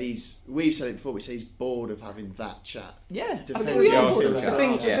who said we've said it before, we say he's bored of having that chat. Yeah. The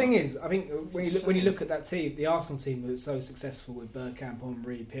thing is, I think when you look at that team, the Arsenal team was so successful with Bergkamp,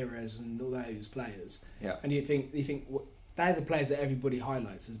 Henry, Pires, and all those players. Yeah. And you think they're the players that everybody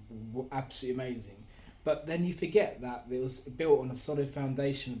highlights as absolutely amazing. But then you forget that it was built on a solid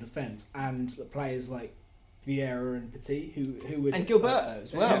foundation of defence and players like Vieira and Petit, who would, and Gilberto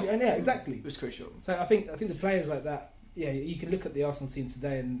as well. Yeah, exactly. It was crucial. So I think the players like that. Yeah, you can look at the Arsenal team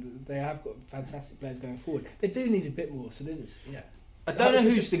today, and they have got fantastic players going forward. They do need a bit more solidity. Yeah. I don't know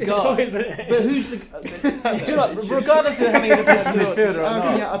who's the guy, but who's the? Do you know, regardless of having a defensive midfielder or not,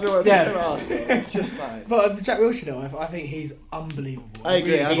 I don't know what to ask. It's just like. But Jack Wilshere, though, I think he's unbelievable. I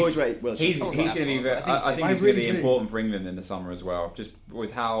agree. I've always rated Wilshere. He's going to be. I think he's going to be important for England in the summer as well. Just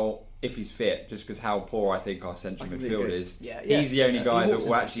with how if he's fit, just because how poor I think our central midfield is. Yeah. He's the only guy that walks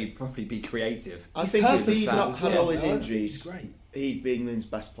will into actually probably be creative. I think if he'd purposeful not as had well. all his Yeah, injuries, he's great. he'd be England's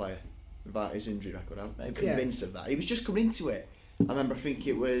best player without his injury record. I'm Maybe. convinced of that. He was just coming into it. I remember, I think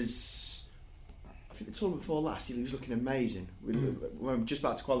the tournament before last, he was looking amazing. We were just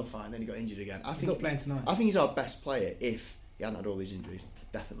about to qualify and then he got injured again. He's not playing tonight. I think he's our best player if he hadn't had all these injuries.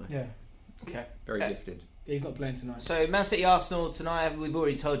 Definitely. Yeah. Okay. Very gifted. He's not playing tonight. So Man City Arsenal tonight. We've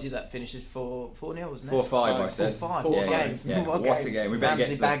already told you that finishes 4-0, wasn't it? 4-5, I said. 4-5. Yeah, What a yeah, game. yeah. What a game. We better Ramsey get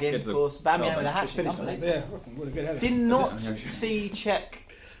to the- bagging, get to the- of course. Bamiyang with a hat It's trick. finished now. Unbelievable. Yeah, what a good header. Did not see Czech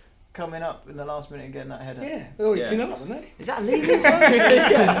coming up in the last minute and getting that header. Yeah, oh, Yeah. 2-0 up, wasn't it? Is that legal as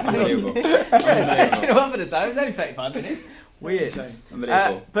well? Unbelievable. 2-0 up at the time. It was only 35 minutes. Weird.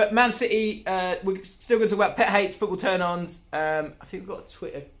 Unbelievable. But Man City, we're still going to talk about pet hates, football turn-ons. I think we've got a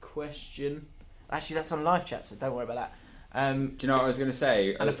Twitter question. Actually, that's on live chat, so don't worry about that. Do you know what I was going to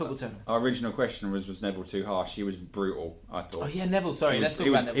say? And a football turn. Our original question was Neville too harsh? He was brutal, I thought. Oh yeah, Neville. Sorry, let's talk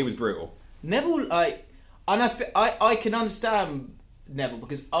about Neville. He was brutal. Neville, and I can understand Neville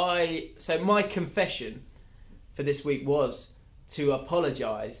because so my confession for this week was to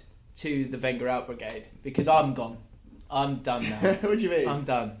apologise to the Wenger out brigade because I'm gone. I'm done now. What do you mean? I'm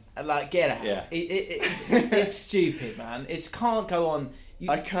done. Like, get out. Yeah. It's stupid, man. It can't go on.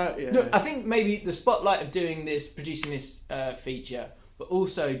 I can't. Yeah. Look, I think maybe the spotlight of doing this, producing this feature, but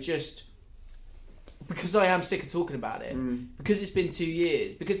also just because I am sick of talking about it, because it's been 2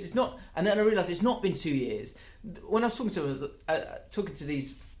 years, because it's not, and then I realised it's not been 2 years. When I was talking to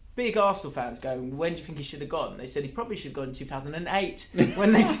these big Arsenal fans, going, when do you think he should have gone? They said he probably should have gone in 2008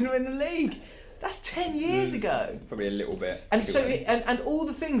 when they didn't win the league. That's 10 years ago. Probably a little bit. And so, and all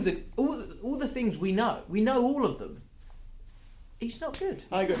the things that all the things we know all of them. He's not good.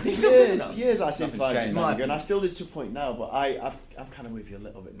 I agree. He's not good enough. For years I Nothing's sympathise with changed. Wenger, and I still do to a point now. But I'm kind of with you a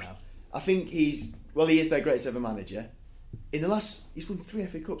little bit now. I think he is their greatest ever manager. He's won 3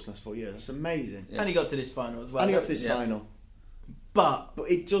 FA Cups in the last 4 years. That's amazing. And he got to this final as well. And he got to this final. But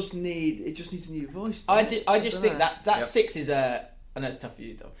it just needs a new voice. I just think that Yep. 6 is a. I know it's tough for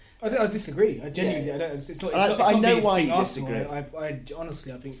you, Tom. I disagree. I genuinely, I don't. It's not. But I know why you Arsenal. disagree. I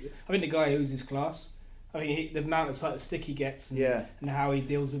honestly, I think the guy who's his class. I mean, the amount of stick he gets and how he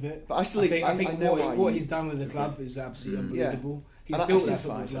deals with it. But I still think I think I know what he's done with the club is absolutely unbelievable. He's And I built that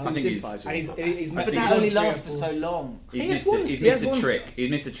sympathise. football I club. sympathise And he's But missed that only lasts for so long. He's He missed, has won- he's he missed has a won- trick. He's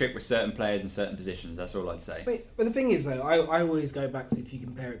missed a trick with certain players and certain positions. That's all I'd say. But the thing is, though, I always go back to if you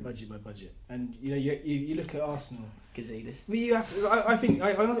compare it budget by budget, and you look at Arsenal. Gazidis. But you have to, I think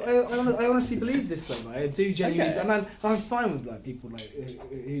I honestly believe this though. Like, I do genuinely, and I'm fine with like people like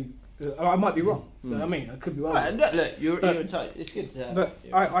who I might be wrong. But, I mean, I could be wrong. Right, look, you're entitled. It's good. But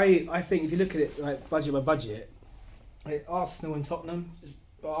I think if you look at it like budget by budget, Arsenal and Tottenham,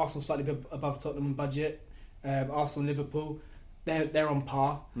 Arsenal slightly above Tottenham in budget, Arsenal and Liverpool, they're on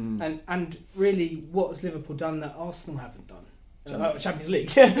par. And really, what has Liverpool done that Arsenal haven't done? Champions League.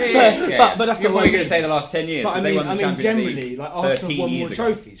 Yeah. But that's You're the probably one going to say the last 10 years. But 'cause they won the Champions generally, League like Arsenal 13 won more years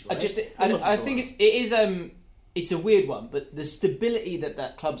ago. trophies. Right? I think it's a weird one, but the stability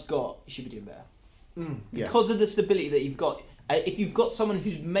that club's got, you should be doing better. Because of the stability that you've got. If you've got someone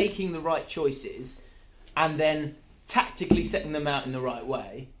who's making the right choices and then tactically setting them out in the right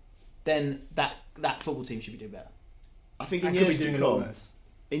way, then that football team should be doing better. I think in And could years be to doing a lot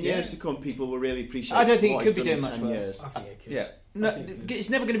come, worse. people will really appreciate. I don't think what it could he's be done doing in much 10 worse. years. I think it could. Yeah. No, it's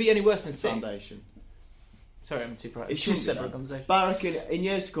never going to be any worse than 6. Foundation. Sorry, I'm too proud. It It's shouldn't just be separate that. conversation. But I reckon in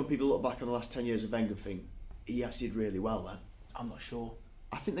years to come, people look back on the last 10 years of Wenger and think he actually did really well then. I'm not sure.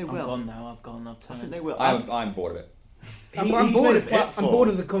 I think they I'm will. gone now. I've gone. I've I turned. think they will. I'm bored of it. I'm He's bored made a of it. platform. I'm bored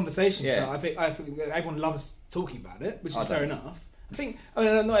of the conversation. Yeah. But I think everyone loves talking about it, which I is fair don't. enough. not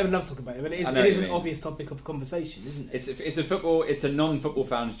everyone loves talking about it, but it I know is what an you mean. obvious topic of conversation, isn't it? It's a non-football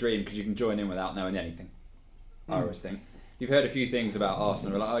fan's dream because you can join in without knowing anything. I always think. You've heard a few things about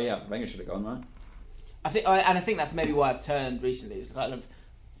Arsenal. We're like, oh yeah, Wenger should have gone, right? I think that's maybe why I've turned recently. Is kind of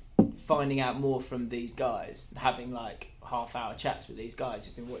finding out more from these guys, having like half-hour chats with these guys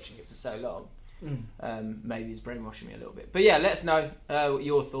who've been watching it for so long. Maybe it's brainwashing me a little bit. But yeah, let us know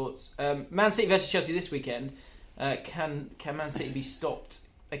your thoughts. Man City versus Chelsea this weekend. Can Man City be stopped?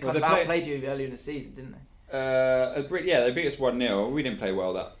 They kind of outplayed you earlier in the season, didn't they? They beat us 1-0. We didn't play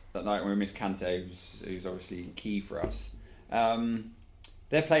well that night when we missed Kante, who's obviously key for us.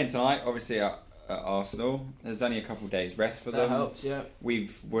 They're playing tonight, obviously at Arsenal. There's only a couple of days rest for them. That helps, yeah. We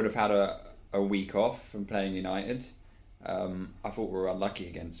would have had a week off from playing United. I thought we were unlucky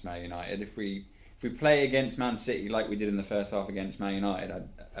against Man United. If we play against Man City like we did in the first half against Man United,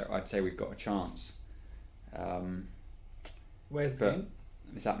 I'd say we've got a chance. Where's the game?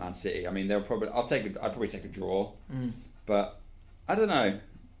 It's at Man City. I mean, I'd probably take a draw, but I don't know.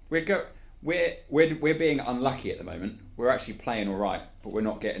 We're being unlucky at the moment. We're actually playing all right, but we're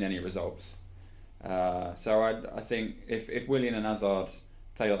not getting any results. So I think if Willian and Hazard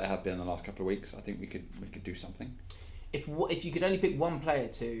play like they have been in the last couple of weeks, I think we could do something. If you could only pick one player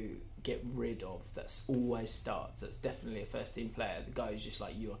to get rid of that's always starts, that's definitely a first team player, the guy who's just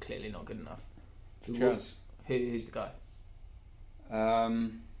like, you are clearly not good enough. Who's the guy?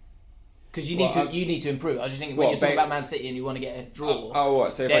 Because you need to improve. I was just thinking when you're talking about Man City and you want to get a draw.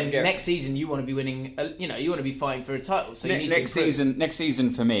 So then next season you want to be winning. You want to be fighting for a title. So you need next season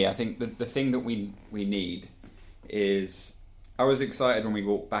for me, I think the thing that we need is, I was excited when we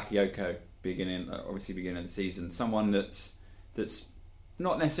bought Bakayoko beginning of the season. Someone that's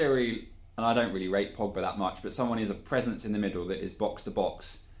not necessarily, and I don't really rate Pogba that much, but someone is a presence in the middle that is box to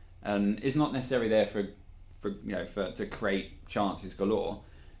box and is not necessarily there for to create chances galore,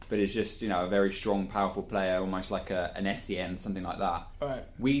 but is just a very strong, powerful player, almost like an SCN, something like that. Right.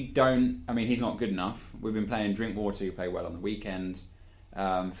 He's not good enough. We've been playing Drinkwater, who played well on the weekend.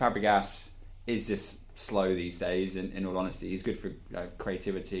 Fabregas is just slow these days. In all honesty, he's good for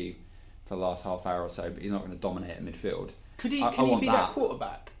creativity for the last half hour or so, but he's not going to dominate in midfield. Can he be that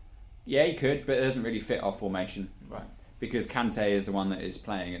quarterback? Yeah, he could, but it doesn't really fit our formation. Right. Because Kante is the one that is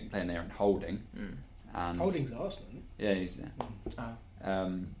playing there and holding. And Holding's Arsenal, isn't he? Yeah, he's there.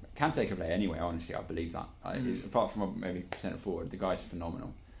 Kante can play anywhere, honestly, I believe that. Apart from maybe centre forward, the guy's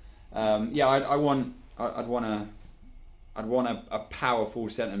phenomenal. I'd want a powerful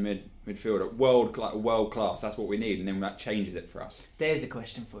centre midfielder, world class. That's what we need, and then that changes it for us. There's a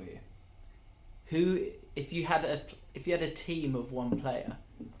question for you. If you had a team of one player,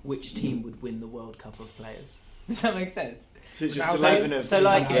 which team would win the World Cup of players? Does that make sense? So it's just 11 of... So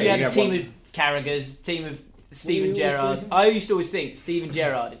if you had a team of Carragher's, team of Steven Gerrard. I used to always think Steven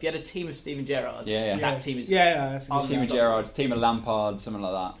Gerrard. If you had a team of Steven Gerrard, that team is... that's a good team of Gerrard's, team of Lampard, something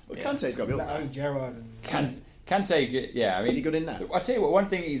like that. Well, Kante's got to be up there. Gerrard and... Kante, is he good in that? I tell you what, one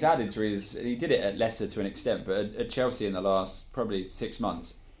thing he's added to is, he did it at Leicester to an extent, but at Chelsea in the last probably 6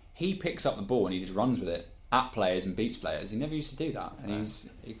 months, he picks up the ball and he just runs with it at players and beats players. He never used to do that, and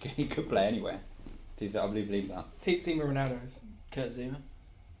he could play anywhere. I believe that. Team of Ronaldo. Kurt Zuma.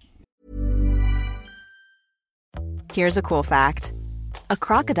 Here's a cool fact. A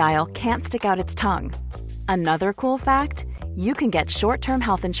crocodile can't stick out its tongue. Another cool fact, you can get short-term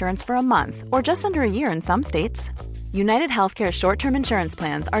health insurance for a month or just under a year in some states. United Healthcare short-term insurance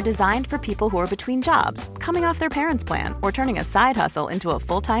plans are designed for people who are between jobs, coming off their parents' plan, or turning a side hustle into a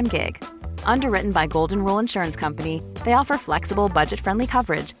full-time gig. Underwritten by Golden Rule Insurance Company, they offer flexible, budget-friendly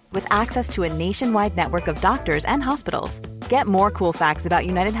coverage with access to a nationwide network of doctors and hospitals. Get more cool facts about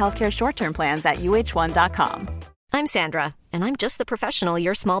United Healthcare short-term plans at uh1.com. I'm Sandra, and I'm just the professional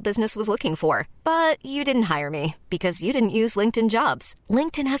your small business was looking for. But you didn't hire me because you didn't use LinkedIn Jobs.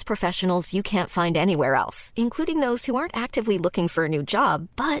 LinkedIn has professionals you can't find anywhere else, including those who aren't actively looking for a new job,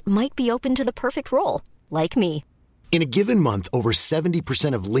 but might be open to the perfect role, like me. In a given month, over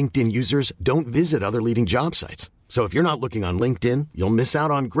 70% of LinkedIn users don't visit other leading job sites. So if you're not looking on LinkedIn, you'll miss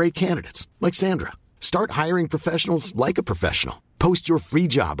out on great candidates like Sandra. Start hiring professionals like a professional. Post your free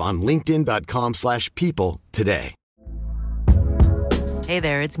job on linkedin.com/people today. Hey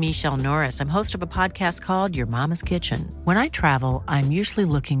there, it's Michelle Norris. I'm host of a podcast called Your Mama's Kitchen. When I travel, I'm usually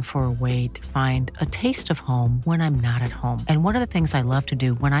looking for a way to find a taste of home when I'm not at home. And one of the things I love to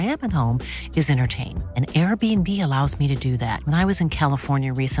do when I am at home is entertain. And Airbnb allows me to do that. When I was in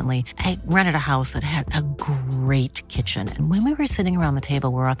California recently, I rented a house that had a great kitchen. And when we were sitting around the table,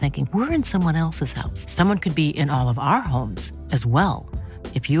 we were all thinking, we're in someone else's house. Someone could be in all of our homes as well.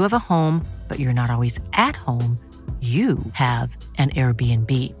 If you have a home, but you're not always at home, you have an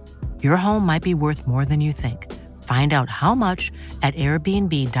Airbnb. Your home might be worth more than you think. Find out how much at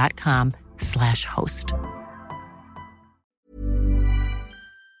airbnb.com/host.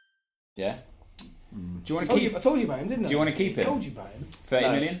 Yeah. Do you want to keep? I told you about him, didn't I? Do you want to keep I it? told you about him. 30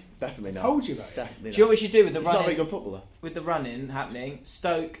 million? Definitely not. I told you about it. Definitely Do you know not. what we should do with the He's not a running? very good footballer. With the running happening,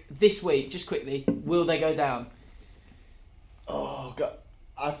 Stoke this week, just quickly, will they go down? Oh, God.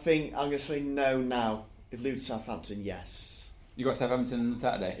 I think I'm going to say no now. If Luton Southampton, yes. You got Southampton on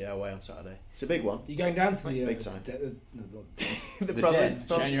Saturday? Yeah, away on Saturday. It's a big one. You going down to the big time. The Province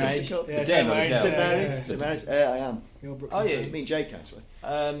Den. January. What's it called? The Den or the Del? St Mary's. St Mary's. I am. Oh, yeah. Me and Jake, actually.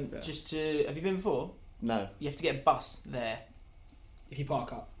 Just to... Have you been before? No. You have to get a bus there. If you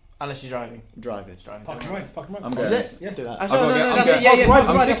park up. Unless you're driving. Driving. Park and ride. I'm going. Is it? Yeah. Do that. That's what I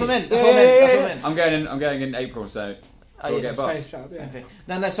meant. That's what I meant. I'm going in April, so we'll get a bus.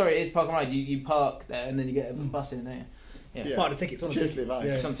 No, sorry, it is park and ride. You park there and then you get a bus in there. Yeah. It's part of the ticket. It's on the Cheers ticket. for the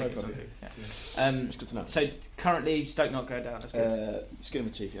advice. It's on ticket, yeah. It's good to know. So currently, Stoke not go down. That's good. Skin of a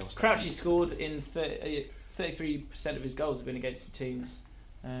teeth, yeah. Crouchy scored in 33% of his goals have been against the teams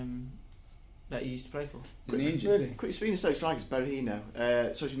that he used to play for. Isn't he injured? Really? Quick, speaking of Stoke strikers,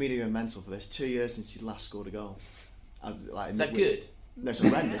 Berahino, social media going mental for this. 2 years since he last scored a goal. Is that good? No, it's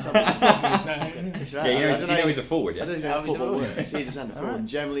horrendous. It's Yeah, you know he's a forward. I Yeah. don't even know how football works. He's a centre forward. Alright.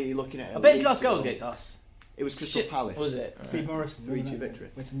 Generally, you're looking at. I bet his last goal was against us. It was Crystal Shit, Palace. was it? Steve Morris 3-2 victory.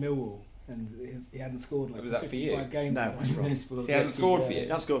 went to Millwall and he hadn't scored like Was that for you? 55 games. No, or West Brom. something. He hasn't scored for He you.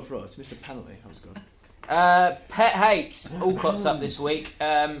 hasn't scored for us. Missed a penalty. That was good. Pet hates Alcott's up this week.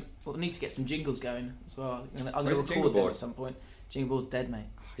 We'll need to get some jingles going as well. I'm going to Where's the record jingle them board? at some point. Jingle board's dead, mate.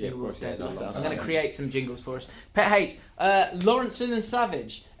 Yeah, of Jingle course, board's yeah, dead. that's I'm going to create some jingles for us. Pet hates Lawrenson and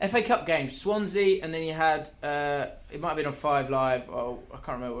Savage FA Cup game, Swansea, and then you had it might have been on 5 Live. Oh, I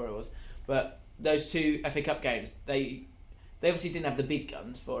can't remember where it was, but those 2 FA Cup games, they obviously didn't have the big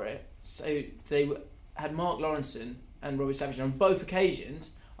guns for it, so they had Mark Lawrenson and Robbie Savage. And on both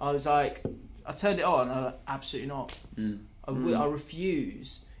occasions, I was like, I turned it on. I was like, absolutely not. I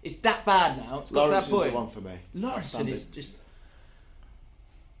refuse. It's that bad now. It's got to that Lawrenson's point. the one for me. Lawrenson is just.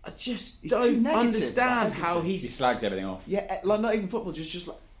 I just He's too don't negative understand about how He he's. slags everything off. Yeah, like not even football. Just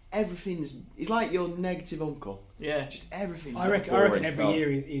like everything's. He's like your negative uncle. Yeah. Just everything's. I reckon always every dull. year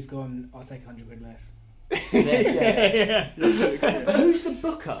he's gone, I'll take 100 quid less. Yeah. But who's the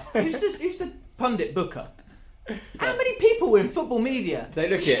booker? Who's the pundit booker? How many people in football media They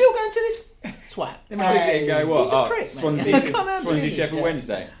look still at- going to this twat? They must look at it and go, what? He's a prick, mate. Swansea, I can't handle Swansea it. Sheffield Yeah.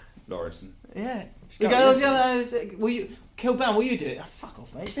 Wednesday. Lawrenson. Yeah. He goes, will you, Kilban, will you do it? Oh, fuck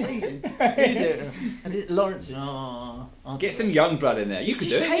off, mate. It's freezing. You do it. And Lawrence, I'll Get some young blood in there. You can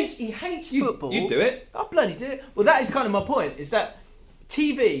do it. He hates football. You do it. I'll bloody do it. Well, that is kind of my point, is that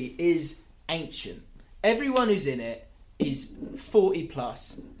TV is ancient. Everyone who's in it is 40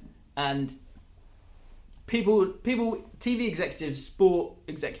 plus, and people, TV executives, sport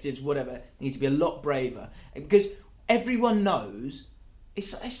executives, whatever, need to be a lot braver, because everyone knows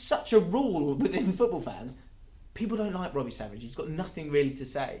it's such a rule within football fans. People don't like Robbie Savage. He's got nothing really to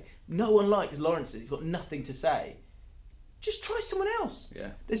say. No one likes Lawrence. He's got nothing to say. Just try someone else.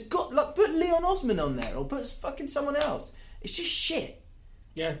 Yeah. There's got put Leon Osman on there or put fucking someone else. It's just shit.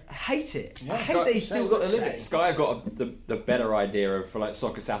 Yeah. I hate it. I hate Sky- that he's still got to live it. Sky have got the better idea of, for like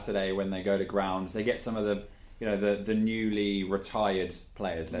Soccer Saturday, when they go to grounds, they get some of the newly retired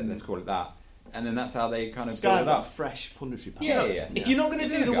players. Let's call it that, and then that's how they kind of Sky build have it got up. a fresh punditry. Yeah. If you're not going to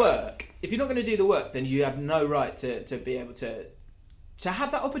do the work, then you have no right to be able to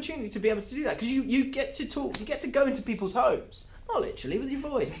have that opportunity to be able to do that, because you get to talk, you get to go into people's homes, not literally with your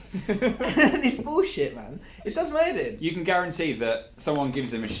voice. It's bullshit, man. It does my head in. You can guarantee that someone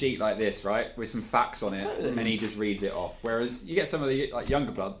gives him a sheet like this, right, with some facts on it, Totally. and he just reads it off. Whereas you get some of the like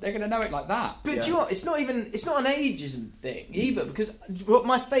younger blood, they're going to know it like that. But do you know what? It's not an ageism thing either, because what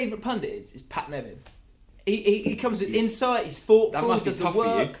my favourite pundit is Pat Nevin. He comes with insight. He's thoughtful. That must be does the tough for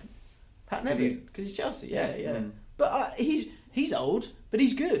you. work. Pat Nevin, because he's Chelsea. Yeah. But he's old, but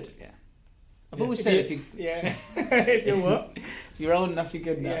he's good. Yeah. I've always said if you're what? if you're old enough, you're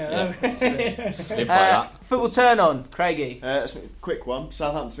good enough. Live by that. Football turn on, Craigie. Quick one.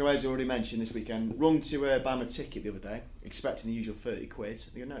 Southampton away, as already mentioned this weekend. Rung to buy him a ticket the other day, expecting the usual 30 quid.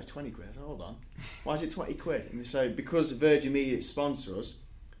 They go, no, it's 20 quid. Hold on. Why is it 20 quid? And so, because Virgin Media sponsor us,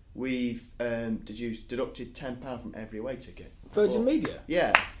 we've deducted £10 from every away ticket. Virgin Media?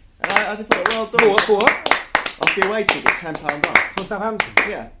 Yeah. And I thought, well done. For what? Off the away ticket, £10 off. For Southampton?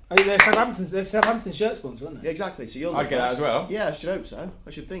 Yeah. Oh, they're Southampton shirt sponsor, aren't they? Yeah, exactly. So you'll. I'd get that as well. Yeah, I should hope so. I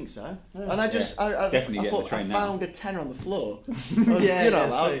should think so. Yeah. And I just, I Definitely I get thought the train I now. found a tenner on the floor. Yeah, you know, yeah, I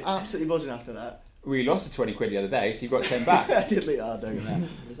was sweet. absolutely buzzing after that. We lost a 20 quid the other day, so you've got 10 back. I did leave doing that.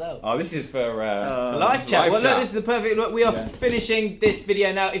 Result. Oh, this is for Live chat. Well, look, this is the perfect. Look, we are finishing this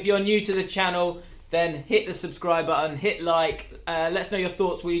video now. If you're new to the channel, then hit the subscribe button, hit like. Let us know your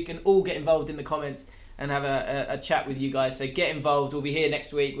thoughts. We can all get involved in the comments and have a chat with you guys. So get involved. We'll be here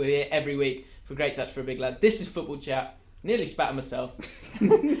next week. We're here every week for Great Touch for a Big Lad. This is Football Chat. Nearly spat on myself.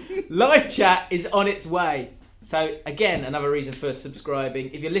 Live chat is on its way. So again, another reason for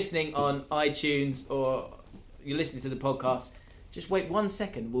subscribing. If you're listening on iTunes or you're listening to the podcast, just wait 1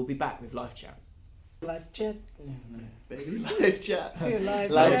 second. We'll be back with live chat. Live chat. Baby, live chat.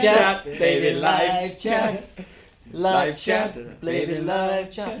 Live chat, baby, live chat. Live chat, baby,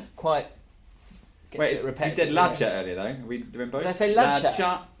 live chat. Quite. Wait, you repetitive, said lad yeah. chat earlier though. Are we doing both? Did I say lad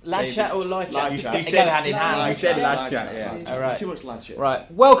chat? Lad baby. chat or live chat? Live You chat. they You go said hand in hand. You said lad chat, yeah. All All right. right. Too much lad shit. Right,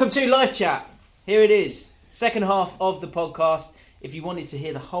 welcome to Live Chat. Here it is, second half of the podcast. If you wanted to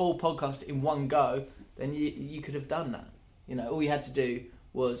hear the whole podcast in one go, then you could have done that. all you had to do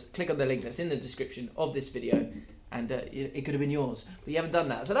was click on the link that's in the description of this video, and it could have been yours. But you haven't done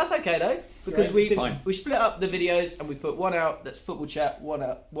that, so that's okay though, because we split up the videos and we put one out that's football chat, one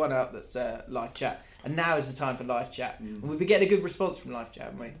out that's live chat. And now is the time for live chat. And we've been getting a good response from live chat,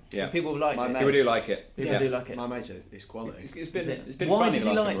 haven't we? Yeah. People have liked it. People do like it. People do like it. My mate, it's quality. It's been Why funny does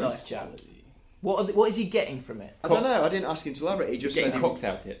he like live chat? What is he getting from it? I don't know. I didn't ask him to elaborate. He just getting said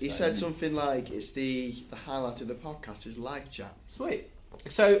cocktail tips. He said something like, "It's the highlight of the podcast is live chat." Sweet.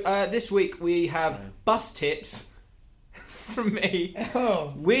 So this week we have bus tips from me.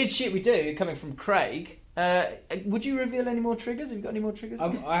 Weird shit we do coming from Craig. Would you reveal any more triggers? Have you got any more triggers?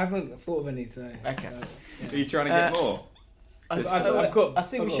 I haven't thought of any, so... Okay. Are you trying to get more? I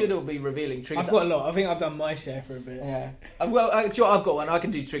think we should all be revealing triggers. I've got a lot. I think I've done my share for a bit. Yeah. I've got one. I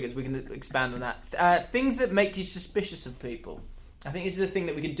can do triggers. We can expand on that. Things that make you suspicious of people. I think this is a thing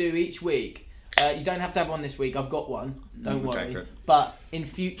that we could do each week. You don't have to have one this week. I've got one. Don't worry. Good. But in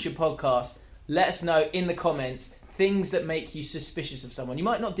future podcasts, let us know in the comments things that make you suspicious of someone. You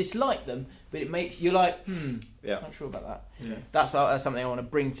might not dislike them, but it makes you like, not sure about that. Yeah. That's something I want to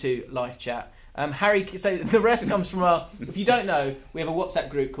bring to live chat. Harry, so the rest comes from if you don't know, we have a WhatsApp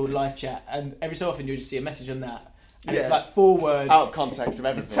group called Live Chat, and every so often you'll just see a message on that, and it's like 4 words out of context of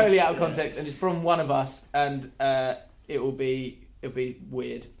everything, totally out of context, and it's from one of us, and it'll be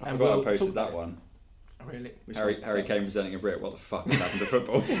weird. I forgot I posted that one. Really? Harry Kane presenting a Brit. What the fuck has happened to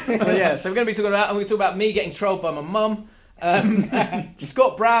football? Well, yeah, so we're going to be talking about me getting trolled by my mum,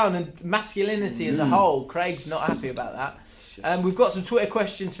 Scott Brown and masculinity as a whole. Craig's not happy about that. We've got some Twitter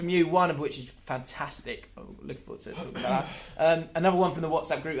questions from you, one of which is fantastic. I'm looking forward to talking about that. Another one from the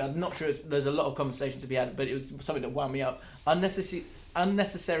WhatsApp group. I'm not sure there's a lot of conversation to be had, but it was something that wound me up.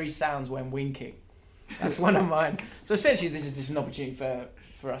 Unnecessary sounds when winking. That's one of mine. So essentially, this is just an opportunity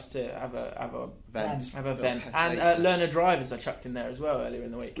for us to have a vent. And learner drivers I chucked in there as well earlier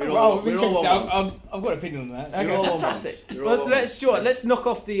in the week. I've got an opinion on that. Okay, fantastic. Well, let's knock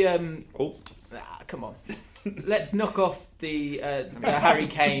off the. Come on. Let's knock off the Harry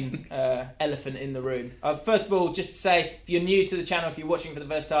Kane elephant in the room. First of all, just to say, if you're new to the channel, if you're watching for the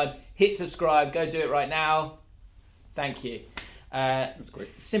first time, hit subscribe. Go do it right now. Thank you. That's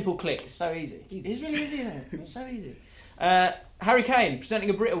great. Simple click. It's so easy. It's really easy, isn't it? It's so easy. Harry Kane presenting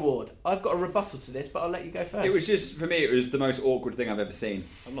a Brit Award. I've got a rebuttal to this, but I'll let you go first. It was just, for me, it was the most awkward thing I've ever seen.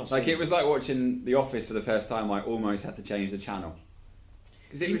 It was like watching The Office for the first time. I almost had to change the channel.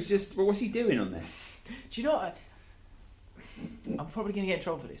 Because it was just, what's he doing on there? Do you know what? I'm probably going to get in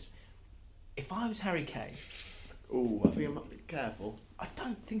trouble for this. If I was Harry Kane... I think I'm careful. I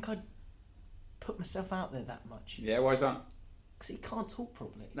don't think I'd put myself out there that much. Yeah, why is that? Because he can't talk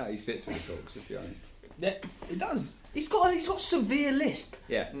properly. No, he spits when he talks, just be honest. Yeah, he does. He's got severe lisp.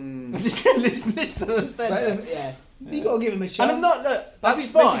 Yeah. Just listen to the sentence. Yeah. You got to give him a shot. And I'm not. Look,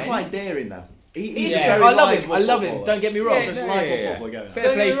 that's fine. fine. Quite daring though. He's I love him. Don't get me wrong.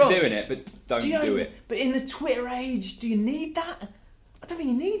 Fair play for doing it, but don't do it. But in the Twitter age, do you need that? I don't think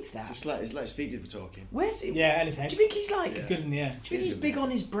he needs that. Just let his feet do the talking. Where's he? Yeah, and his head. Do you think he's like? It's good in the air. Do you think he's big on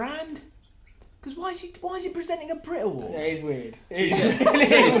his brand? Because why is he presenting a Brit Award? Yeah, he's weird. He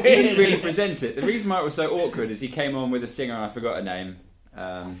didn't really present it. The reason why it was so awkward is he came on with a singer, I forgot her name.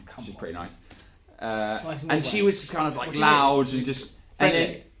 She's pretty nice. And she was just kind of like loud and just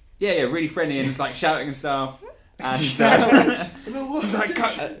friendly. Really friendly and like shouting and stuff. And he's like,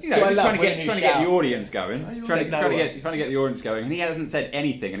 trying to get the audience going. Trying to get the audience going, and he hasn't said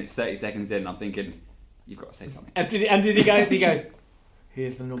anything, and it's 30 seconds in. And I'm thinking, you've got to say something. And did he go?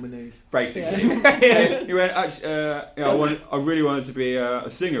 Here's the nominees. Basically, he went. I really wanted to be a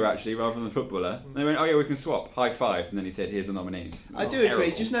singer actually, rather than a footballer. And they went, oh yeah, we can swap. High five, and then he said, "Here's the nominees." I do agree.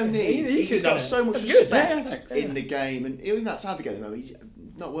 It's just no need. He's got so much respect in the game, and even that side of the game, though, he's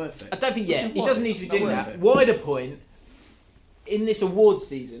not worth it. I don't think. Yeah, he doesn't need to be doing that. Wider point. In this awards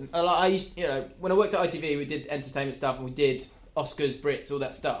season, I used, when I worked at ITV, we did entertainment stuff, and we did Oscars, Brits, all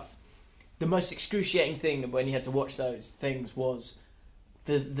that stuff. The most excruciating thing when you had to watch those things was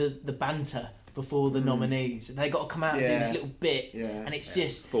the banter before the nominees. They got to come out and do this little bit, and it's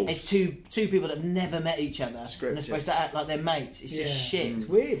just false. It's two people that have never met each other, and they're supposed to act like they're mates. It's just shit. It's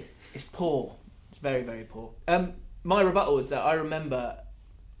weird. It's poor. It's very, very poor. My rebuttal is that I remember,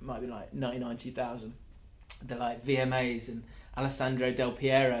 it might be like 99, 2000, the like VMAs, and Alessandro Del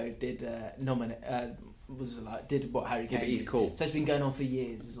Piero did did what Harry Kane but he's did. cool. So it's been going on for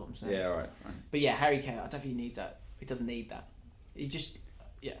years, is what I'm saying. Yeah, all right, fine. But yeah, Harry Kane, I don't think he needs that. He doesn't need that. He just,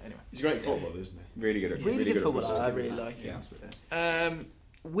 anyway. He's a great footballer, isn't he? Really good at really good football. footballer. I really like him.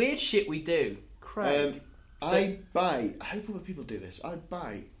 Weird shit we do. Craig. I hope other people do this. I'd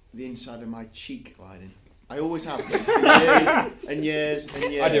bite the inside of my cheek lining. I always have been for years and years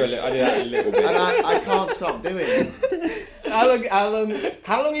and years. I do that a little bit. And I can't stop doing it. How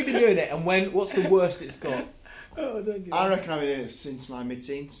long have you been doing it, and what's the worst it's got? I reckon I've been doing it since my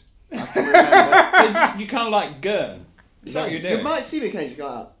mid-teens. I can remember. So you kind of like Gurn. Is that what you're doing? You might see me occasionally go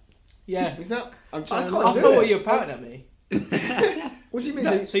out. Yeah. It's not. I'm I trying to thought you were pouting at me. What do you mean?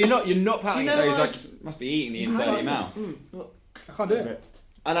 No, so you're not pouting know, at No, me? he's like, must be eating the inside of your mouth. Look, I can't do it.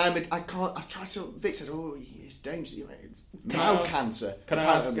 and I can't. I've tried to. Vic said, "Oh, it's dangerous. Mouth cancer." Can I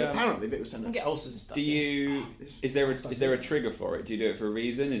ask, Apparently, Vic was saying You can that. get ulcers and stuff. Do you? Is there a trigger for it? Do you do it for a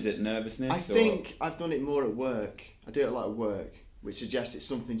reason? Is it nervousness? I think I've done it more at work. I do it a lot at work, which suggests it's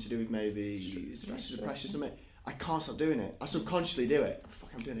something to do with maybe stress, depression, something. I can't stop doing it. I subconsciously do it.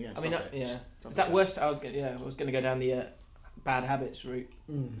 Fuck, I'm doing it again. I mean, Stop it. yeah. Stop Is that it. worst? I was going to go down the bad habits route.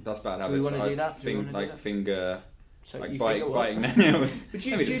 That's bad Do habits. we wanna do that? Do we wanna do Like that? finger, So like you biting what? nails. But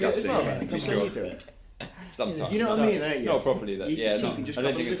you That'd be do it as disgusting. well, right? Just You go- do it. Sometimes. You know what I mean, don't you? Not properly though. You- Yeah, your no, teeth can just I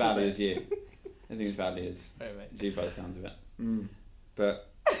don't come think up as badly differently. as you. I think it's badly as Right, mate. you by the sounds of it. Mm. But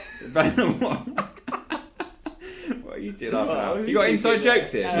what are you doing laughing Oh, at? You got inside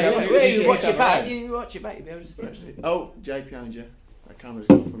jokes here. You watch your back. You watch your back. You'll be able to see it. Oh, Jake behind you. That camera's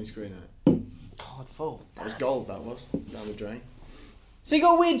got a funny screen on it. God, full. That was gold, that was. Down the drain. So you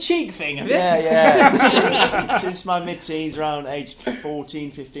got a weird cheek thing, have you? Yeah. since my mid-teens, around age 14,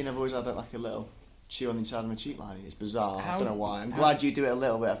 15, I've always had like a little chew on the inside of my cheek lining. It's bizarre. I don't know why. I'm glad you do it a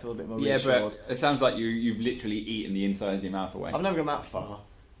little bit. I feel a bit more Yeah, reassured. but it sounds like you've literally eaten the insides of your mouth away. I've never gone that far,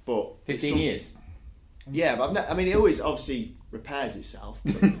 but... 15 years. Yeah, but I mean, it always obviously repairs itself,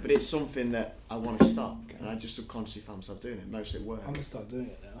 but it's something that I want to stop, and I just subconsciously find myself doing it, mostly at work. I'm gonna start doing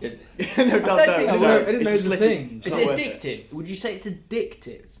it now. No, I don't think I would. I didn't It's know a the slippery- thing. it's Is not it worth addictive? Would you say it's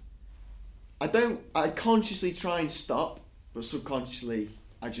addictive? I consciously try and stop, but subconsciously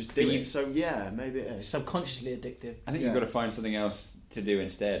I just do But it. So yeah, maybe it is. Subconsciously addictive. I think Yeah. you've got to find something else to do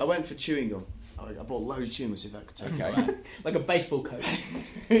instead. I went for chewing gum. I bought loads of chewing gum, see if that could take it away. Like a baseball coach.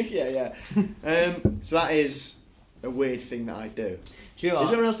 yeah. So that is a weird thing that I do. Do you know Is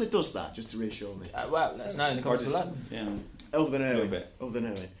what? anyone else that does that, just to reassure me? Well, let us know in the Or comments just- below. yeah. Other than A little Erwin. bit. Other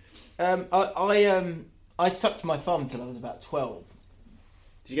than Erwin. I sucked my thumb till I was about 12.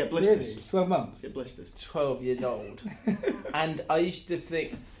 Did you get Really? blisters? 12 months. Get blisters. 12 years old. And I used to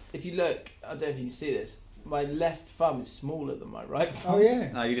think, if you look, I don't know if you can see this, my left thumb is smaller than my right thumb. Oh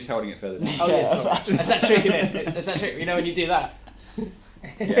yeah. No, you're just holding it further down. Oh, yeah, sorry. That's that trick, isn't it? That's that trick. You know when you do that?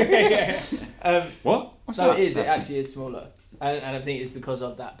 What? What's So that? it is, it actually is smaller. And I think it's because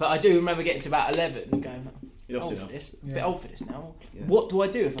of that. But I do remember getting to about 11 and going, You'd old obviously for know. this. A bit old for this now. Yeah. What do I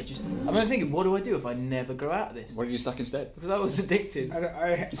do if I just... I remember thinking, what do I do if I never grow out of this? What did you suck instead? Because I was addicted. I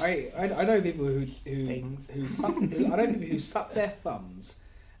know people who Things. suck. I know people who suck their thumbs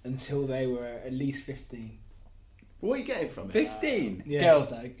until they were at least 15. What are you getting from it? 15? Yeah.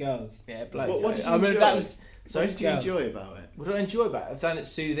 Girls, though. Girls. Yeah, blokes. What did you I remember enjoy? that was... What Sorry? did you enjoy about it? What did I enjoy about it? I found it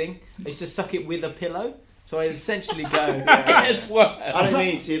soothing. I used to suck it with a pillow. So I essentially go... It's worse. I don't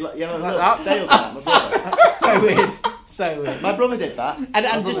mean to. Like, yeah, look, that. Dale did that. My brother. so weird. So weird. My brother did that. And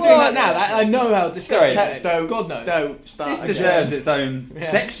I'm just doing that now. I know how disgusting Sorry, it is. Don't. God knows. Don't start. This again. deserves its own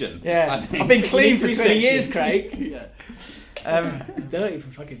section. Yeah. I think. I've been clean It for needs 20 to be years, sectioned. Craig. Yeah. Dirty for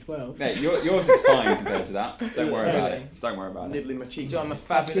fucking 12. Mate, yours is fine compared to that. Don't worry about it. Don't worry about it. Nibbling my cheek. So I'm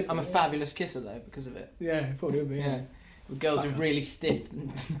a fabulous kisser though because of it. Yeah, probably would be. Yeah. With girls with really stiff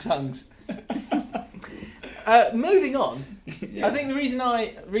tongues. Moving on, I think the reason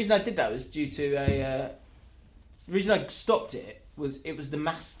I did that was due to the reason I stopped it was the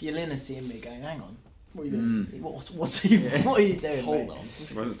masculinity in me going, hang on, what are you doing? What are you doing? Hold mate? on.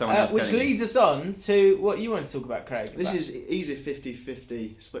 It wasn't someone else Which telling you. leads us on to what you want to talk about, Craig. This is easy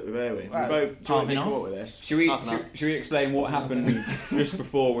 50-50 split with Erwin. Right. We both jointly Half and come half. up with this. Should we Half and half. should we explain what happened just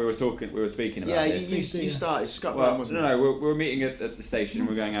before we were speaking about Yeah, this? you started. Scott Well, Brown, wasn't no, it? we were meeting at the station and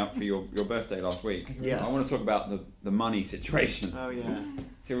we were going out for your birthday last week. Yeah. I want to talk about the money situation. Oh yeah.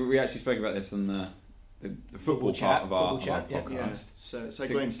 So we actually spoke about this on the football part of our chat, yeah. podcast. So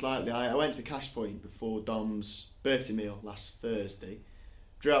going slightly, I went to Cash Point before Dom's birthday meal last Thursday.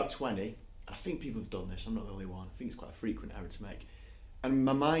 Drew out 20. And I think people have done this. I'm not the only one. I think it's quite a frequent error to make. And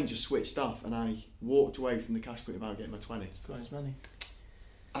my mind just switched off, and I walked away from the Cash Point without getting my 20. Got his money.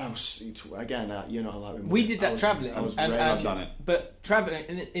 And I was again, you know, like We did that travelling. I was and, raging. I've done it. But travelling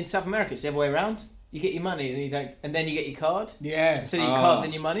in South America, it's the other way around. You get your money and you don't, and then you get your card. Yeah. So your card,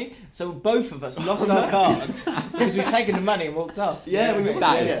 then your money. So both of us lost our cards because we'd taken the money and walked off. Yeah, we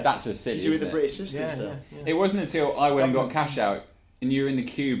That's a silly. Because you were Isn't the it? British system still. It wasn't until I went and got cash out and you were in the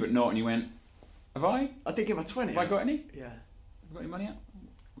queue but not, and you went, Have I did get my 20. got any? Yeah. Have I got any money out?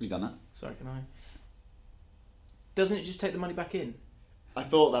 We've done that. Sorry, can I? doesn't it just take the money back in? I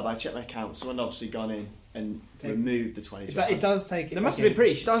thought that, but I checked my account. Someone had obviously gone in and removed the 22. It does take it. There must back have been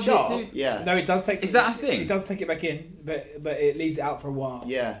pretty Does sharp. it do? Yeah. No, it does take. Is that a thing? It does take it back in, but it leaves it out for a while.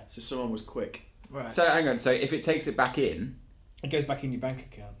 Yeah, so someone was quick. Right. So hang on. So if it takes it back in, It goes back in your bank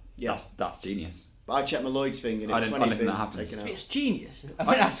account. Yeah. that's genius. But I checked my Lloyd's thing and I it didn't 20 think been that happens. taken out. It's genius. I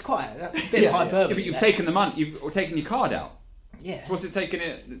think that's a bit hyperbole. Yeah, but you've taken the money. You've taken your card out. Yeah. So what's it taking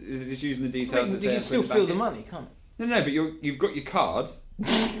it? Is it just using the I details? mean, that you say can still put it feel back the in? money, can't you? No, but you've got your card,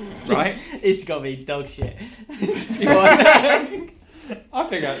 right? It's got to be dog shit. I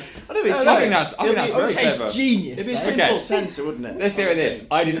think that's. I don't know, I think that's very clever. It's genius. It'd be a though. simple Okay. sensor, wouldn't it? Let's hear it. This.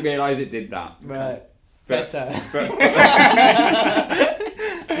 I didn't realise it did that. Right. But- Better. but-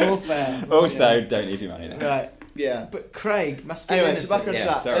 More fair. also, don't leave your money there. Right. Yeah. But Craig, masculinity. Anyway, so back onto Yeah,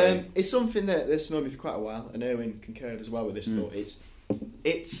 that. sorry. It's something that's annoyed me for quite a while, and Erwin concurred as well with this thought.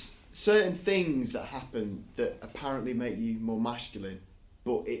 It's certain things that happen that apparently make you more masculine,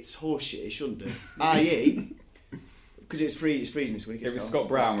 but it's horseshit. It shouldn't do. I.e., because it's freezing this week. It was Scott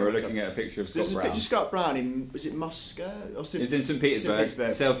Brown. We were looking at a picture of So this Scott is a Brown. picture of Scott Brown in, was it Moscow? Or It's in St. Petersburg.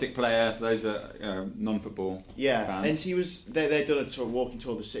 Celtic player, for those non-football Yeah, fans. and he was. They'd done a tour, walking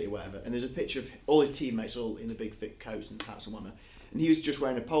tour of the city, whatever. And there's a picture of all his teammates, all in the big thick coats and hats and whatnot. And he was just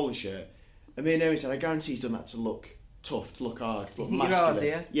wearing a polo shirt. And me and Owen said, I guarantee he's done that to look tough, to look hard, to look think you're masculine. hard,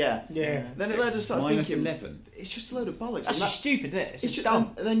 yeah? Yeah. Yeah. Then it led us to start Minus thinking, 11. it's just a load of bollocks. That's And just stupid, isn't it? It's it's just just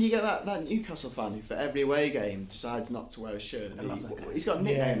dumb. And then you get that Newcastle fan who, for every away game, decides not to wear a shirt. I love that guy. He's got a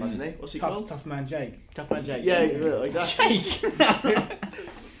nickname, hasn't he? What's he called? Tough man Jake. Tough man Jake. Yeah, exactly. Jake.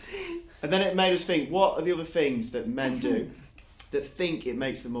 And then it made us think, what are the other things that men do that think it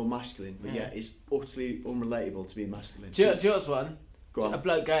makes them more masculine, but yet is utterly unrelatable to being masculine? Do you know what's one? Go on. A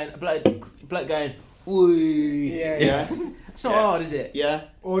bloke going, ooh. Yeah. Yeah. It's not hard, is it? Yeah.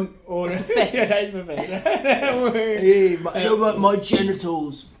 Or pathetic. yeah, that is pathetic. Hey, my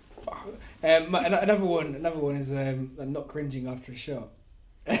genitals. Another one is not cringing after a shot.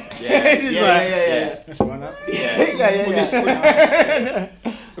 Yeah. It's Yeah. That's one up.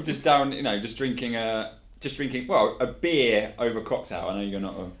 Of just down, just drinking a beer over cocktail. I know you're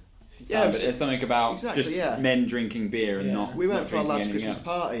not a Yeah, but there's something about exactly, just yeah. men drinking beer and not. We went not for our drinking last anything Christmas else.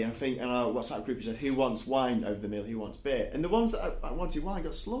 party, and I think in our WhatsApp group we said, who wants wine over the meal, who wants beer? And the ones that I wanted wine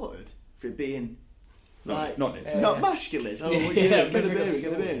got slaughtered for it being Not masculine. Oh, well, Yeah, get a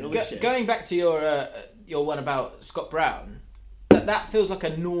beer, and all this shit. Going back to your one about Scott Brown, that feels like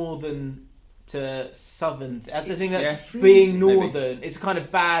a northern to southern. That's the thing that freezing, being maybe. northern is a kind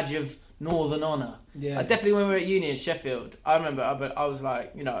of badge of northern honour. Yeah. Definitely when we were at uni in Sheffield, I remember I was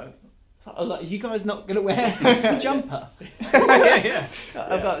like, I was like, are you guys not going to wear a jumper?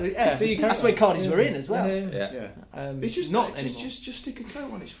 I've got, So you that's when Cardi's were in as well. Yeah. It's just not not. anymore. Just stick a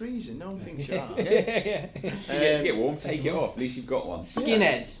coat on. It's freezing. No one thinks you are. You get warm, take it off. At least you've got one.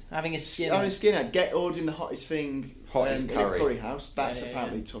 Skinheads, having a skinhead. I'm a skinhead. Ordering the hottest thing. Hottest in curry. a curry house. That's Yeah.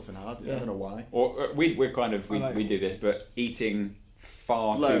 apparently tough and hard. I don't know why. Or we're kind of I like we do this, but eating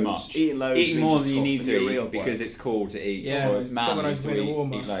far Loads. too much. Eating loads Eating means more you're than you tough need and to you're a real eat because bloke. it's cool to eat. Yeah, or it's manly Domino's to made a eat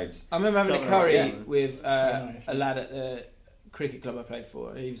warmer. loads. I remember having a Domino's, curry yeah. with nice. a lad at the cricket club I played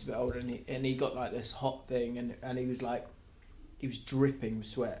for. He was a bit older, and he got like this hot thing, and he was dripping with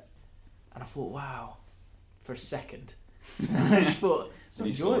sweat, and I thought, wow, for a second, I just thought it's not And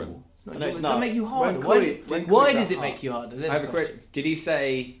you saw enjoyable. It's not And it's enjoyable. Does not. that make you harder? When Why, curry- when why curry does that it make hot? you harder? There's I have the a question. Did he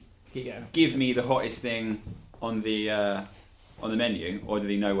say, Keep going. "Give me the hottest thing on the menu," or did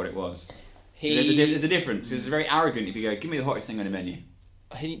he know what it was? There's a difference. 'Cause it's very arrogant if you go, "Give me the hottest thing on the menu."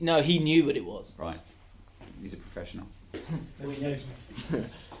 He knew what it was. Right. He's a professional. Everyone knows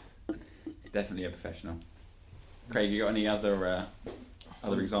me. Definitely a professional. Craig, you got any other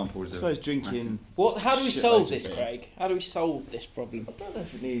examples? I suppose drinking. How do we shitloads solve of this, beer. Craig? How do we solve this problem? I don't know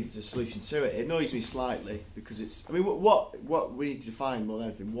if it needs a solution to it. It annoys me slightly because it's. I mean, what we need to define more than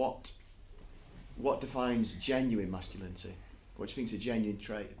anything, what defines genuine masculinity? What do you think is a genuine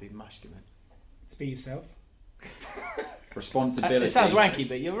trait of being masculine? To be yourself. Responsibility. It sounds wanky,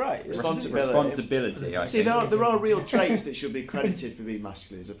 but you're right. Responsibility. I See, think. there are real traits that should be credited for being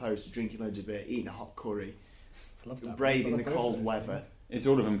masculine, as opposed to drinking loads of beer, eating a hot curry, I love that. braving I the love both cold of those weather. things. It's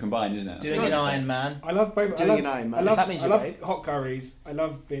all of them combined, isn't it? Doing an Iron Man. I love both. Doing an Iron Man. That means I you're love brave. hot curries. I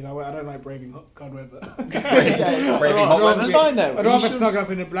love beer. I don't like braving cold weather. Braving hot weather. That's fine though. I'd You rather should- snug up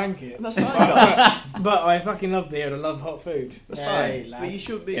in a blanket. That's fine though. But I fucking love beer and I love hot food. That's Hey, fine. lad. But you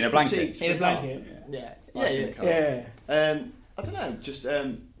should be In a blanket. critiqued In a for not. blanket. Yeah. Yeah. I don't know. Just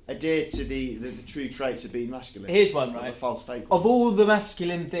adhere to the true traits of being masculine. Here's one, not right? The false fake. Of all the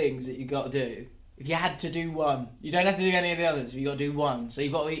masculine things that you got to do, if you had to do one, you don't have to do any of the others. You got to do one. So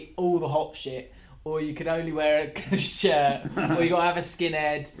you've got to eat all the hot shit, or you can only wear a shirt, or you got to have a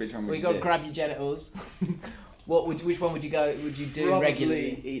skinhead, Which one or would you you got to do? grab your genitals. Which one would you go? Would you do Probably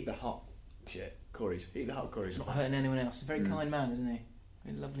regularly? eat the hot shit curries. Eat the hot curries. Not hurting anyone else. He's a very kind man, isn't he?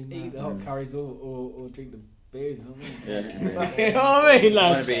 Very lovely man. Eat the hot curries or drink the beers. You know what Yeah. I mean? I mean,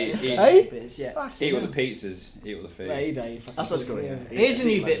 lads. Hey? Bits, yeah. Eat all the pizzas. Eat all the food. Hey, there, you fucking That's what's do it, going on. Here's a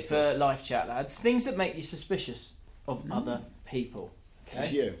new bit for life chat, lads. Things that make you suspicious of other people. This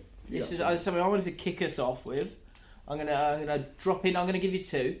is you. This is something I wanted to kick us off with. I'm gonna drop in. I'm gonna give you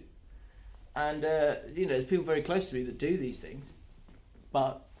two, and there's people very close to me that do these things,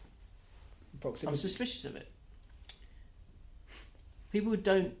 but I'm suspicious of it. People who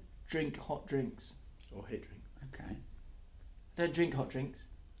don't drink hot drinks. Or hit drink. Okay. Don't drink hot drinks.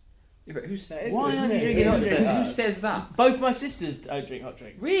 Yeah, but who says? Why aren't you drinking hot drinks? Who says that? Both my sisters don't drink hot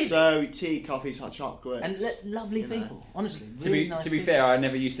drinks. Really? So tea, coffees, hot chocolates. And lovely people, honestly. To really be nice to be people. fair, I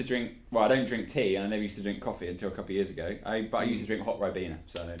never used to drink. Well, I don't drink tea, and I never used to drink coffee until a couple of years ago. But I used to drink hot Ribena.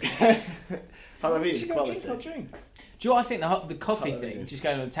 So How have you You don't drink hot quality? drinks. Do you know what I think the coffee Oh, thing, yeah. just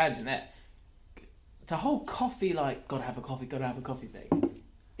going on a tangent there, the whole coffee, like, gotta have a coffee thing,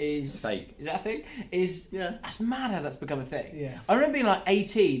 is... Fake. Is that a thing? Yeah. That's mad how that's become a thing. Yeah. I remember being like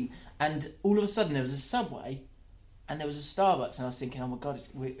 18 and all of a sudden there was a Subway and there was a Starbucks and I was thinking, oh my God, it's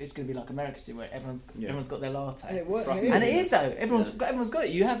going to be like America soon where everyone's got their latte. And it worked. And it is though. Everyone's got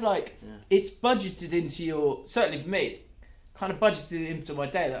it. You have like, it's budgeted into your, certainly for me, it's kind of budgeted into my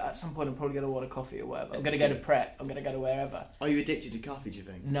day. Like at some point I'm probably going to want a coffee or whatever. I'm going to go to Pret. I'm going to go to wherever. Are you addicted to coffee, do you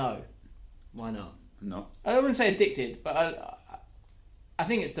think? No. Why not? no. I wouldn't say addicted, but I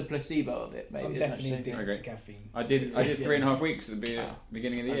think it's the placebo of it, maybe. I'm as much definitely as anything. addicted to Okay. caffeine. I did 3.5 weeks at the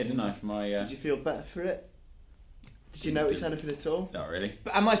beginning of the year, didn't I? For my. Did you feel better for it? Did you notice anything at all? Not really.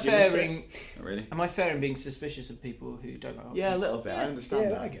 But am I Do you miss faring? Not really. Am I fair in being suspicious of people who don't know? Yeah, a little bit. I understand Yeah,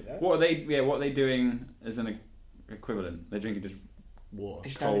 that. I get that. What are they? Yeah, what are they doing as an equivalent? They're drinking just Water.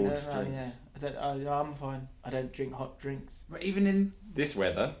 Just cold don't know, drinks. yeah. I'm fine. I don't drink hot drinks. But even in this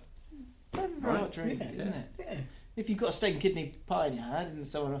weather, Don't Right. hot drink, Yeah. isn't it? Yeah. If you've got a steak and kidney pie in your hand and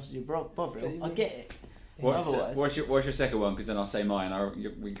someone offers you Bovril, I get it. Otherwise, what's your second one? Because then I'll say mine.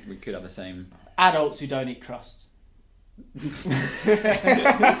 We could have the same. adults who don't eat crusts. We were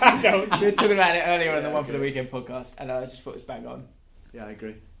talking about it earlier on the One for the Weekend podcast, and I just thought it was bang on. Yeah, I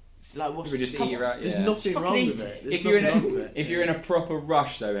agree. It's like, what's We just eat it out. There's Yeah. nothing Just wrong fucking with eat it. There's If you're in nothing wrong with a it. if you're in a proper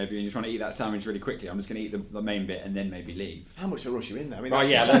rush though, maybe, and you're trying to eat that sandwich really quickly, I'm just going to eat the main bit and then maybe leave. How much of a rush are you in there? I mean, Oh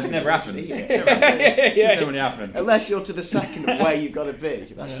yeah, that's never happened. Eat It's it. never really happened. Unless you're to the second of where you've got to be.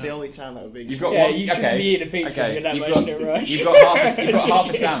 That's the only time that would be. You've got Yeah, one, you shouldn't okay, be eating a pizza okay, if you're that you've much got, in a rush. You've got half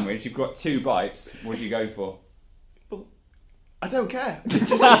a sandwich. You've got 2 bites. What do you go for? I don't care.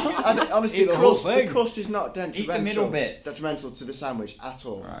 Honestly, Eat the the whole crust, thing. the crust is not detrimental. middle bits. Detrimental to the sandwich at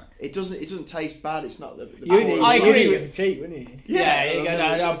all. Right. It doesn't taste bad. It's not the. I agree with with- the cheat, wouldn't you? Yeah, you go,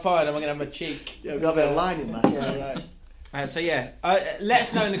 no, no, I'm fine. I'm going to have my cheek. Yeah, we've got a bit of lining left. Yeah, right. So yeah, let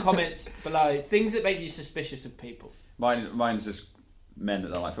us know in the comments below things that make you suspicious of people. Mine's just men that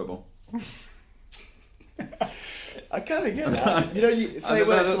don't like football. I kind of get that. You know, you say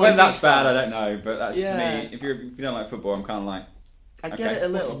When that's bad, I don't know, but that's Yeah. me. If you don't like football, I'm kind of like, I get Okay. it a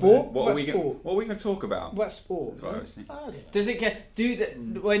little Sport? bit. what What are we sport? going to talk about? What sport? That's what I was thinking. I don't know. Does it get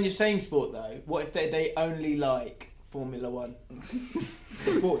when you're saying sport though? What if they only like Formula One? It's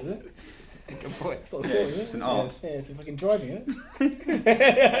not sport, is it? Good point. It's not sport, is it? It's an art. Yeah, it's a fucking driving, isn't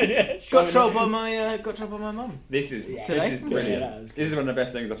it? Got trouble by my mum. This is Today? brilliant. Yeah, that was good. This is one of the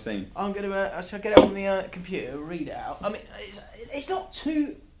best things I've seen. I'm gonna shall I get it on the computer, read it out. I mean, it's not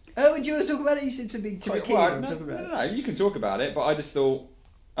too. Erwin, do you want to talk about it? You seem to be quite keen on talking about it. No, you can talk about it, but I just thought.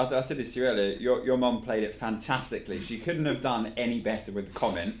 I said this to you earlier. Your mum played it fantastically. She couldn't have done any better with the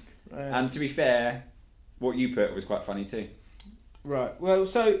comment. Right. And to be fair, what you put was quite funny too. Right. Well,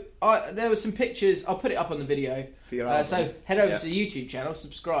 so there were some pictures. I'll put it up on the video. For your album. So head over Yeah. to the YouTube channel,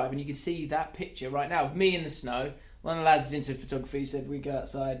 subscribe, and you can see that picture right now of me in the snow. One of the lads is into photography. He said we go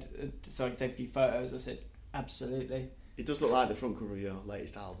outside so I can take a few photos. I said absolutely. It does look like the front cover of your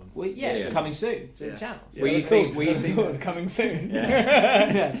latest album. Well, yes, Yeah. coming soon to Yeah. the channel. Yeah. Were you think? Coming soon.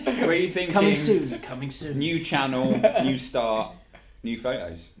 Were you thinking? Coming soon. Coming soon. New channel, new start, new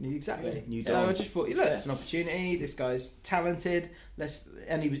photos. Exactly. New So dawn. I just thought, look, it's an opportunity. This guy's talented.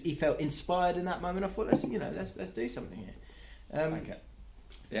 And he felt inspired in that moment. I thought, let's do something here. Okay.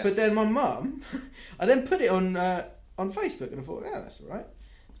 Yeah. But then my mum, I then put it on Facebook, and I thought, yeah, that's all right.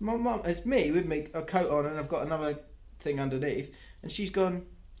 My mum, it's me with a coat on, and I've got another thing underneath, and she's gone,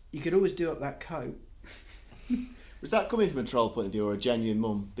 you could always do up that coat. Was that coming from a troll point of view or a genuine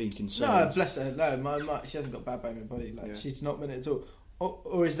mum being concerned? No, bless her. No, my she hasn't got bad bone in her body. Like Yeah. she's not meant it at all.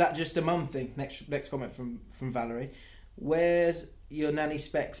 or is that just a mum thing? Next comment from Valerie. Where's your nanny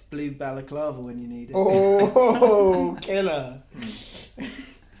specs blue balaclava when you need it? Oh, killer.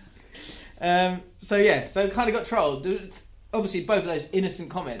 So kind of got trolled. Obviously, both of those innocent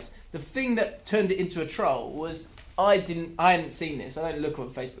comments. The thing that turned it into a troll was I hadn't seen this. I don't look on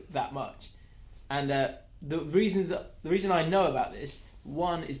Facebook that much, and the reason I know about this,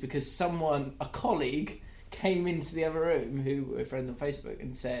 one is because a colleague, came into the other room who were friends on Facebook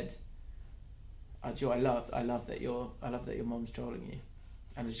and said, "Joe, I love that your mum's trolling you,"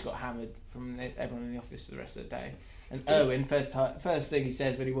 and I just got hammered from everyone in the office for the rest of the day. And Erwin, first thing he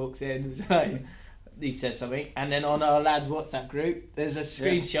says when he walks in was like, he says something, and then on our lads WhatsApp group, there's a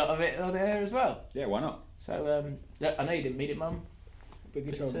screenshot of it on there as well. Yeah, why not? So I know you didn't mean it, Mum. But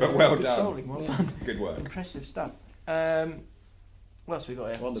well good done. Trolling, well done. Good work. Impressive stuff. What else we got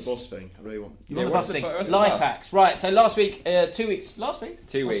here? I want the bus thing. I really want. You want the bus thing? what's the Life bus? hacks. Right. So last week, 2 weeks. Last week.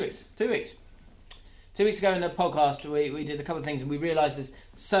 2 weeks. 2 weeks. 2 weeks ago in the podcast, we did a couple of things and we realised this.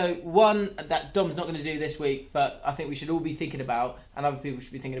 So one that Dom's not going to do this week, but I think we should all be thinking about, and other people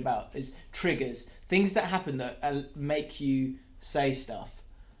should be thinking about, is triggers. Things that happen that make you say stuff.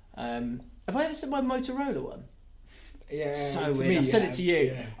 Have I ever said my Motorola one? Yeah. So weird. Me, I said it to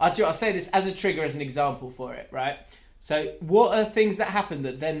you. Yeah. I'll say this as a trigger, as an example for it, right? So what are things that happen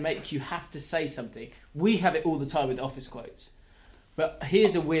that then make you have to say something? We have it all the time with office quotes. But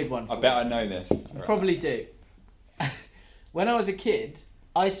here's a weird one for I bet I know this. you. Probably do. When I was a kid,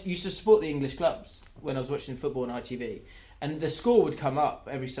 I used to support the English clubs when I was watching football on ITV. And the score would come up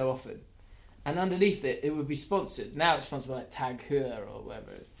every so often. And underneath it would be sponsored. Now it's sponsored by like Tag Heuer or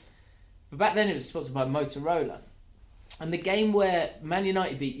whatever it is. But back then it was sponsored by Motorola. And the game where Man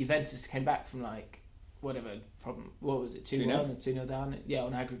United beat Juventus came back from like, whatever problem, what was it, 2-1 or 2-0 down? Yeah,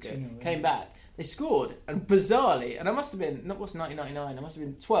 on aggregate. 2-0, Came back. They scored, and bizarrely, and I must have been, what's 1999, I must have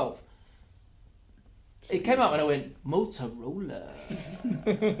been 12. It came out and I went, Motorola.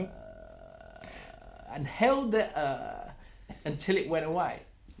 And held it until it went away.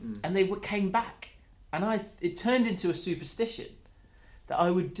 And they came back. And it turned into a superstition that I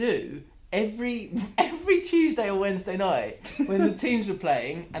would do every Tuesday or Wednesday night when the teams were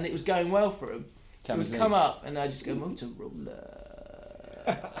playing and it was going well for them. It would come up and I just go, Motorola.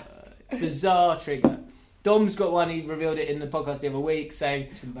 Bizarre trigger. Dom's got one, he revealed it in the podcast the other week, saying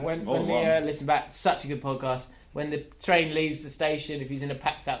listen back, such a good podcast, when the train leaves the station, if he's in a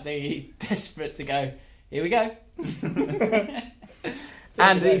packed up thing, he's desperate to go, here we go.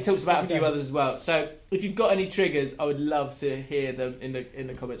 And he talks about a few others as well. So if you've got any triggers, I would love to hear them in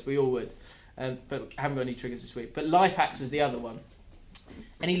the comments. We all would. But I haven't got any triggers this week. But life hacks was the other one.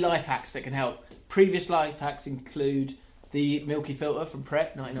 Any life hacks that can help. Previous life hacks include the Milky filter from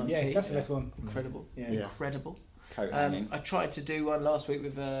Pret, 99p. Yeah, that's the best one. Incredible. Yeah. Incredible. Coat hanging. I tried to do one last week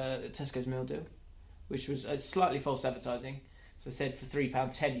with Tesco's meal deal, which was slightly false advertising. So I said for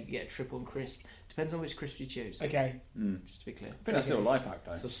 £3.10 you could get a triple and crisp. Depends on which crisp you choose. Okay. Just to be clear. I think that's still a life hack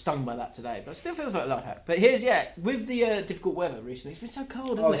though. So stung by that today, but it still feels like a life hack. But here's, with the difficult weather recently, it's been so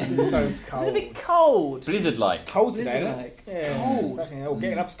cold, hasn't it? It's been so cold. It's a bit cold. Blizzard-like. Cold today, Blizzard isn't it? like. It's Yeah. cold. Fucking hell,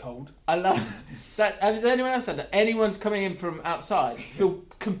 getting up's cold. I love that. Has anyone else said that? Anyone's coming in from outside feel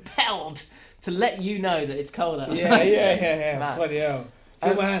compelled to let you know that it's cold outside. Yeah. Mad. Bloody hell.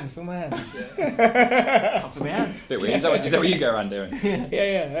 Feel my hands. Feel my hands. Bit weird. Is that what you go around doing?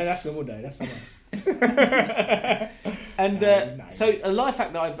 Yeah. That's normal day. That's summer. And so a life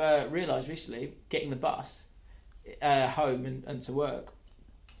hack that I've realised recently, getting the bus home and to work.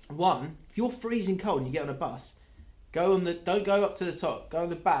 One, if you're freezing cold and you get on a bus, don't go up to the top. Go on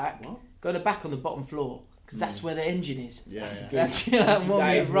the back. What? Go on the back on the bottom floor. Because that's where the engine is. Yeah. That's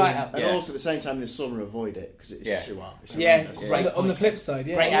warming is right up. And also at the same time in the summer, avoid it because it's too hot. It's Great on the flip side,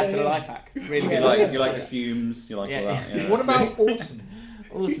 Great add to the life hack. Really You good. like the fumes. You like all that. Yeah, what about autumn?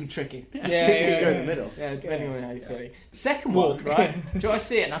 Awesome, tricky. Just go in the middle. Yeah, depending on how you're feeling. Second one, right? Do you know what I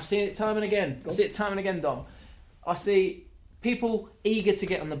see it? And I've seen it time and again. I see it time and again, Dom. I see people eager to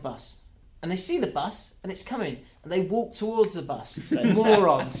get on the bus. And they see the bus, and it's coming. And they walk towards the bus.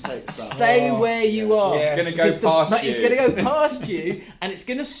 Morons. Stay where you are. It's going to go past you. It's going to go past you, and it's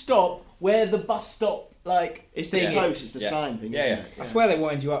going to stop where the bus stop, it's the post, it's the sign thing, isn't it? I swear they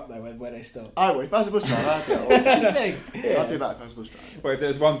wind you up, though, where they stop. I would. If I was a bus driver, I'd do it all the time. I'd do that if I was a bus driver. Well, if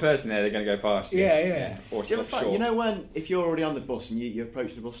there's one person there, they're going to go past you. Yeah. Or Do you ever stop find, short. if you're already on the bus and you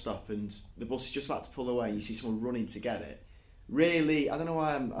approach the bus stop and the bus is just about to pull away and you see someone running to get it, really, I don't know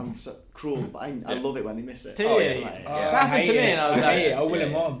why I'm so cruel, but I love it when they miss it. Do you? That happened to me, and I was like, I will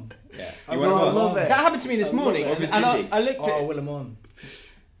him on. Yeah. I love it. That happened to me this morning, and I looked at. I will him on.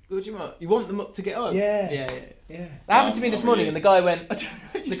 What do you want? You want them to get home? Yeah. That happened to me this morning, and the guy went.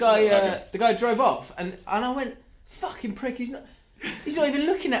 The guy drove off, and I went, "Fucking prick! He's not even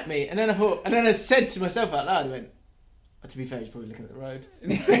looking at me." And then I said to myself out loud, I went, "To be fair, he's probably looking at the road."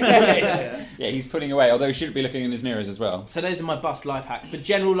 Yeah, he's pulling away. Although he shouldn't be looking in his mirrors as well. So those are my bus life hacks. But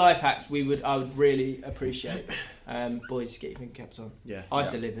general life hacks, I would really appreciate. Boys, get your thinking caps on. Yeah,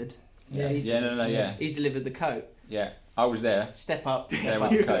 I've delivered. Yeah, He's delivered the coat. Yeah, I was there. Step up. Step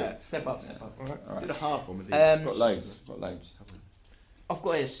up. Step up. All right. Did a half one with you. Got loads. I've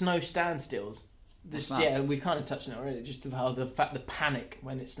got here snow standstills. We've kind of touched on it already. Just how the panic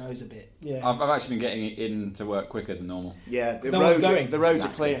when it snows a bit. Yeah. I've actually been getting in to work quicker than normal. Yeah, the No one's going. roads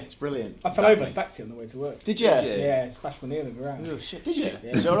are clear. It's brilliant. I fell over a taxi on the way to work. Did you? Yeah, smashed my knee on the ground. Oh shit! Did you?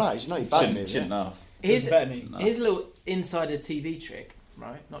 It's all right. It's not bad news. Shouldn't have. Here's a little insider TV trick,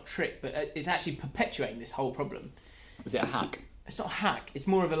 right? Not trick, but it's actually perpetuating this whole problem. Is it a hack? It's not a hack. It's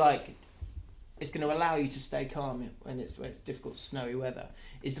more of it's going to allow you to stay calm when it's difficult, snowy weather.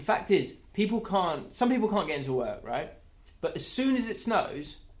 The fact is, some people can't get into work, right? But as soon as it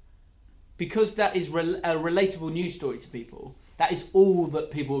snows, because that is a relatable news story to people, that is all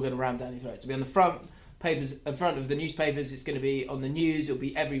that people are going to ram down your throat. To be on the front of the newspapers, it's going to be on the news, it'll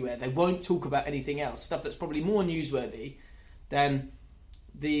be everywhere. They won't talk about anything else, stuff that's probably more newsworthy than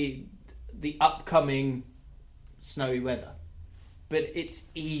the upcoming snowy weather. But it's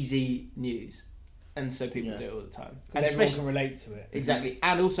easy news. And so people do it all the time. And everyone can relate to it. Exactly.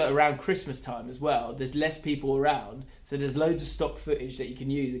 And also around Christmas time as well, there's less people around, so there's loads of stock footage that you can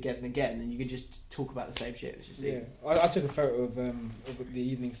use again and again, and you can just talk about the same shit. It's just I took a photo of the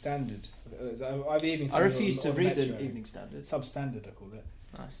Evening Standard. I refuse to read the Evening Standard. Substandard, I called it.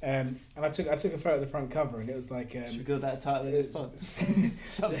 Nice. And I took a photo of the front cover, and it was like. Should we go with that title in this pod?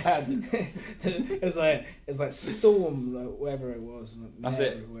 Substandard. It was like Storm, like whatever it was. That's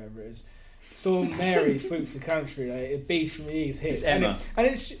Mary, it. Whatever it is. Storm Mary swoops the country. Like, it beats from E's hits. It's Emma. Emma. And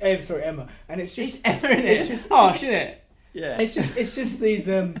it's just. It's Emma, it's just harsh, isn't it? Yeah. It's just these.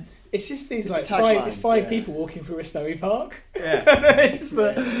 It's just these like five people walking through a snowy park. Yeah. This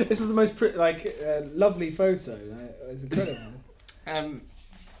is the most lovely photo. It's incredible.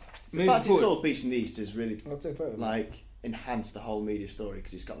 The fact it's called Beach from the East is really enhanced the whole media story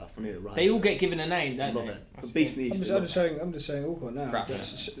because it's got that funny right. They all get given a name, don't love they? It. But Beach from the East. I'm just showing Alcott now.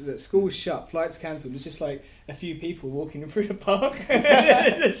 That school's shut, flights cancelled. It's just like a few people walking through the park.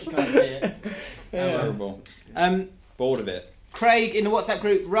 Can't see it. Terrible. Bored of it. Craig in the WhatsApp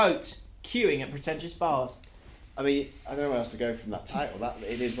group wrote, "Queuing at pretentious bars." I mean, I don't know where else to go from that title. That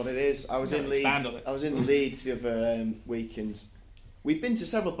it is what it is. I was in Leeds the other weekend. We've been to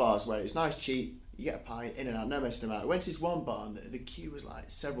several bars where it's nice, cheap. You get a pint, in and out, no messing about. I went to this one bar and the queue was like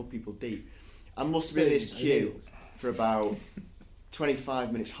several people deep. I must have been in this queue for about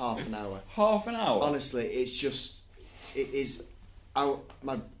 25 minutes, half an hour. Half an hour? Honestly, it is.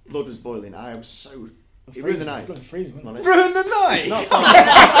 My blood was boiling. I was so. It ruined the night. Ruined the night? Not far.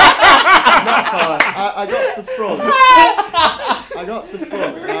 Not far. I got to the front. I got to the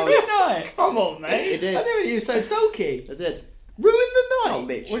front. And I was, Come on, mate. It is. I never knew you were so sulky. I did. Ruin the night. Not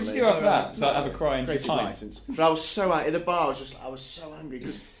literally. What did you do after that? So have a cry into Creative your pint? license. But I was so angry. The bar was I was so angry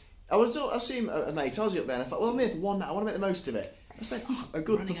because I was seeing a mate Ozzy up there, and I thought, well, I'm here for one night. I want to make the most of it. I spent a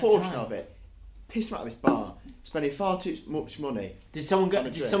good proportion of it. Pissed me out of this bar, spending far too much money. Did someone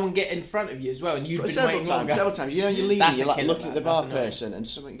get in front of you as well? And you've been waiting longer? Several times. You know, you're leaving, you're like looking at the bar That's person, and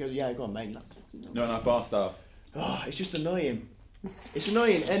someone goes, "Yeah, go on, mate." No, bar staff. Oh, it's just annoying. It's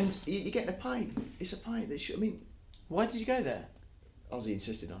annoying, and you're getting a pint. It's a pint. Why did you go there? Ozzy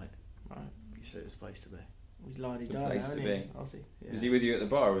insisted on it. Right. He said it was a place to be. He's lying The place to be. Ozzy. Was he with you at the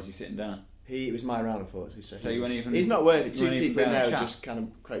bar or was he sitting down? It was my round, unfortunately. So you weren't even. He's not worth it. You 2 weren't even people in down there the would chat? just kind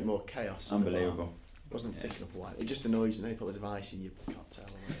of create more chaos. Unbelievable. Wasn't thick enough wine. It just annoys me. They put the device in your cocktail.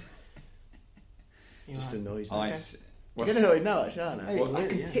 It just annoys me. Ice. I'm getting annoyed now, actually, aren't I? Hey, I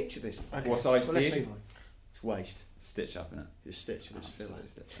can picture this. Okay. What's ice Well, let's to you? move on. It's waste. Stitch up in it. It's stitch. It's filler.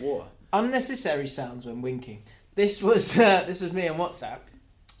 Stitch. It's water. Unnecessary sounds when winking. This was me on WhatsApp,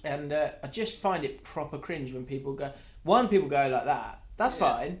 and I just find it proper cringe when people go. People go like that. That's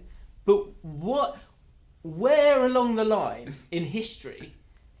fine, but where along the line in history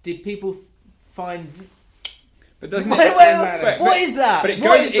did people find? But doesn't what is that? But it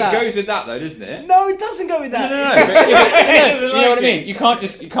goes with that though, doesn't it? No, it doesn't go with that. No. You know what I mean? You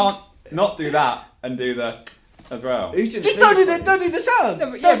can't not do that and do the as well. Just don't do the sound.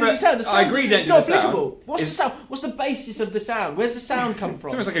 No, but don't do the sound. The sound I agree. It's not applicable. What's the sound? What's the basis of the sound? Where's the sound come from?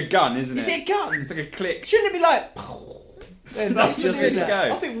 It's almost like a gun, isn't it? Is it a gun? It's like a click. Shouldn't it be like? That's just go.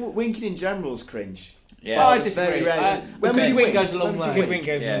 I think winking in general is cringe. Yeah. I disagree. When would you wink wink? goes a long When would you way. wink? Wink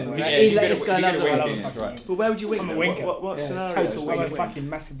goes Yeah. a long way. Yeah, He you let get this a- guy you loves get a it. wink I in, love that's fucking right. But where would you wink? I'm a then? winker. What Yeah, scenario? total I'm a wink. fucking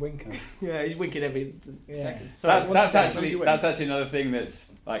massive winker. Yeah, he's winking every Yeah. second. So that's what's actually wink? another thing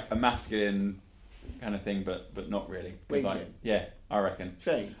that's like a masculine kind of thing, but not really. It's like, Winking? yeah, I reckon.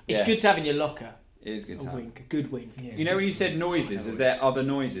 Shane. It's Yeah. good to have in your locker. It is good A to have. wink, a good wink. Yeah. You know when you said noises, is there other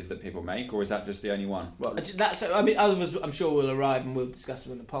noises that people make, or is that just the only one? Well, That's. I mean, others I'm sure will arrive and we'll discuss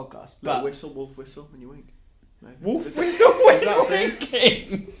them in the podcast. little But whistle, wolf whistle when you wink. Maybe. Wolf Is whistle that- Is that a thing?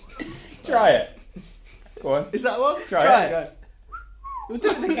 Winking. Try it. Go on. Is that one? Try it. Go. we'll do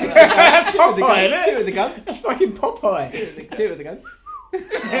it with the gun. That's Do it with the gun. Popeye, Do innit? it with the gun. That's fucking Popeye. Do it with the gun.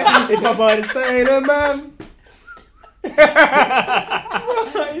 If Popeye the Sailor Man.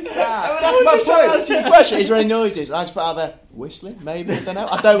 That's I'm my just trying to point. answer your question. Is there any noises? I just put out there whistling, maybe. I don't know.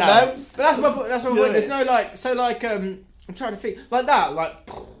 I don't know. But that's my point. That's my point. There's no like. So like I'm trying to think like that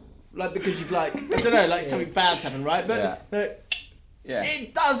like because you've like I don't know like something bad's happened right but Yeah.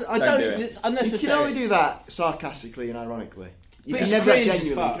 it does I Don't don't do it. it's You unnecessary. can only do that sarcastically and ironically. You But can it's never cringe as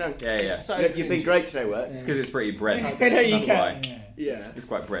genuinely. fuck. You can Yeah, yeah. It's so You've been cringe. great today, work. It's because it's pretty Brent. I know you That's can. why. Yeah. Yeah. It's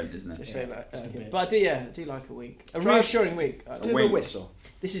quite Brent, isn't it? Just say that. Just a bit. But I do like a wink. A Try- reassuring wink. I Do do. a wink. whistle.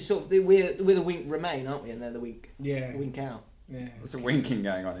 This is sort of we're the wink remain, aren't we? And they're the wink Yeah. wink out. Yeah. There's a winking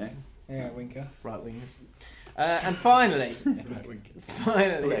going on here. Yeah, winker. Right wingers. And finally,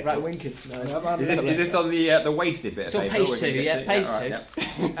 right winkers. No. Is this on the wasted bit It's of on paper? page we're gonna 2, get yeah, to? page alright,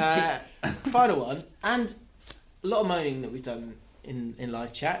 2. yeah. Final one, and a lot of moaning that we've done in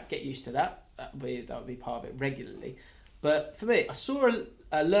live chat. Get used to that. That would be part of it regularly. But for me, I saw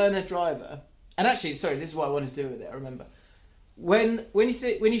a learner driver, and actually, sorry, this is what I wanted to do with it. I remember when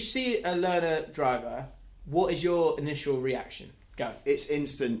you see a learner driver, what is your initial reaction? Go. It's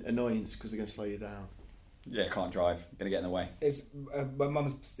instant annoyance because they're going to slow you down. Yeah, can't drive. Gonna get in the way. It's my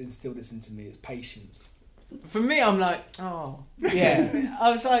mum's instilled this into me. It's patience. For me, I'm like, oh, Yeah.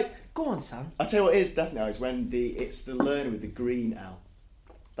 I was like, go on, son. I tell you what, it is definitely is when it's the learner with the green L.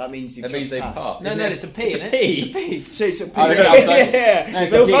 That means you've That means just they passed. part. No, it's a P. It's a isn't P. it? It's a P. So it's a P. Oh, they got it upside. Yeah. No,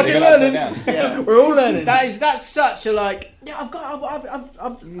 it's We're a P, fucking they got it learning. upside down. Yeah. We're all learning. That's such a like. Yeah, I've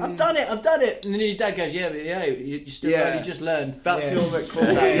done it. And then your dad goes, yeah, but yeah, you still Yeah. only just learned. That's Yeah. the ultimate call.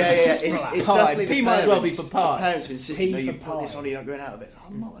 It's Pie. definitely P the might as well be parents- for pie. the parents who insisted, P no, you for put this pie. on, you're not going out of it.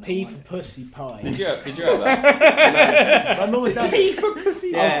 I'm not. P for pussy pie. Did you have that? My mum and dad. P for pussy.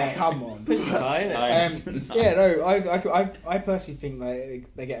 Yeah. Oh, come on. Pussy pie, innit? Nice. Yeah, no, I personally think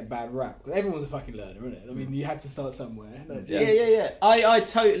they get a bad rap. Everyone's a fucking learner, isn't it? I mean, you had to start somewhere. Like, Yeah. I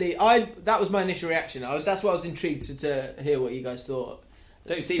totally. That was my initial reaction. That's why I was intrigued to hear what you guys thought.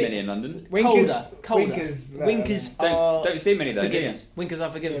 Don't see many in London. Colder. Winkers. Winkers are Don't see many though, do you? forgivers. Winkers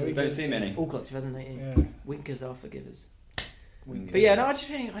are forgivers. Don't see many. Alcott 2018. Yeah. Winkers are forgivers. But yeah, no, I just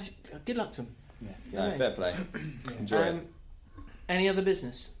think good luck to them. No, fair play. Enjoy it. Any other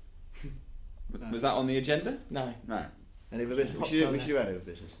business? Was that on the agenda? No. No. Any other business? We should do any other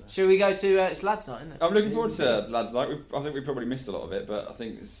business now. Shall we go to it's lads night, isn't it? I'm looking forward to Lads Night. I think we probably missed a lot of it, but I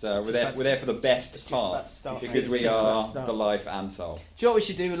think it's, we're there for the best It's just about part to start, because mate. we It's just about are to start. the life and soul. Do you know what we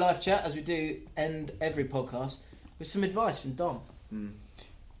should do with live chat as we do end every podcast with some advice from Dom?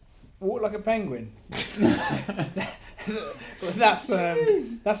 Walk like a penguin. That's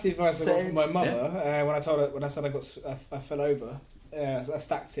the advice I got from my mother when I said I fell over. I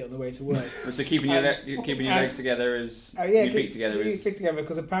stacked it on the way to work. So keeping your legs together is Yeah, your feet together your is feet together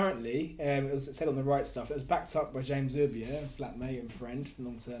because apparently it said on the right stuff. It was backed up by James Urbier, flatmate and friend,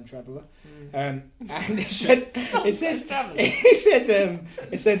 long-term traveller, and it said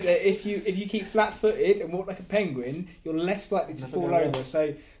if you keep flat-footed and walk like a penguin, you're less likely to fall over.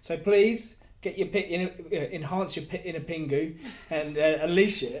 So please get your pit enhance your pit in a pingu and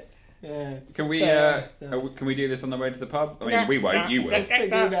unleash it. Yeah. Can we do this on the way to the pub? I mean, we won't. You will. Remember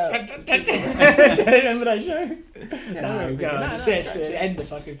that show? No, just end the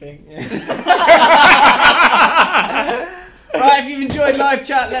fucking thing. Right, if you've enjoyed live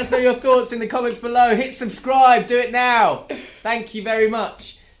chat, let us know your thoughts in the comments below. Hit subscribe, do it now. Thank you very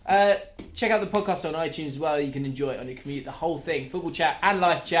much. Check out the podcast on iTunes as well. You can enjoy it on your commute, the whole thing, football chat and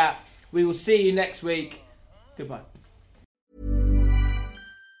live chat. We will see you next week. Goodbye.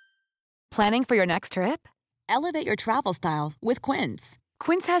 Planning for your next trip? Elevate your travel style with Quince.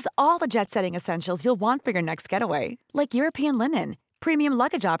 Quince has all the jet-setting essentials you'll want for your next getaway, like European linen, premium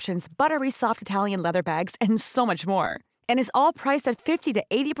luggage options, buttery soft Italian leather bags, and so much more. And is all priced at 50 to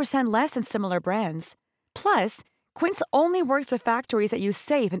 80% less than similar brands. Plus, Quince only works with factories that use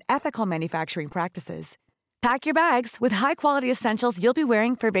safe and ethical manufacturing practices. Pack your bags with high-quality essentials you'll be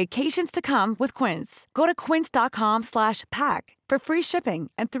wearing for vacations to come with Quince. Go to quince.com/pack for free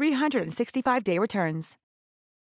shipping and 365-day returns.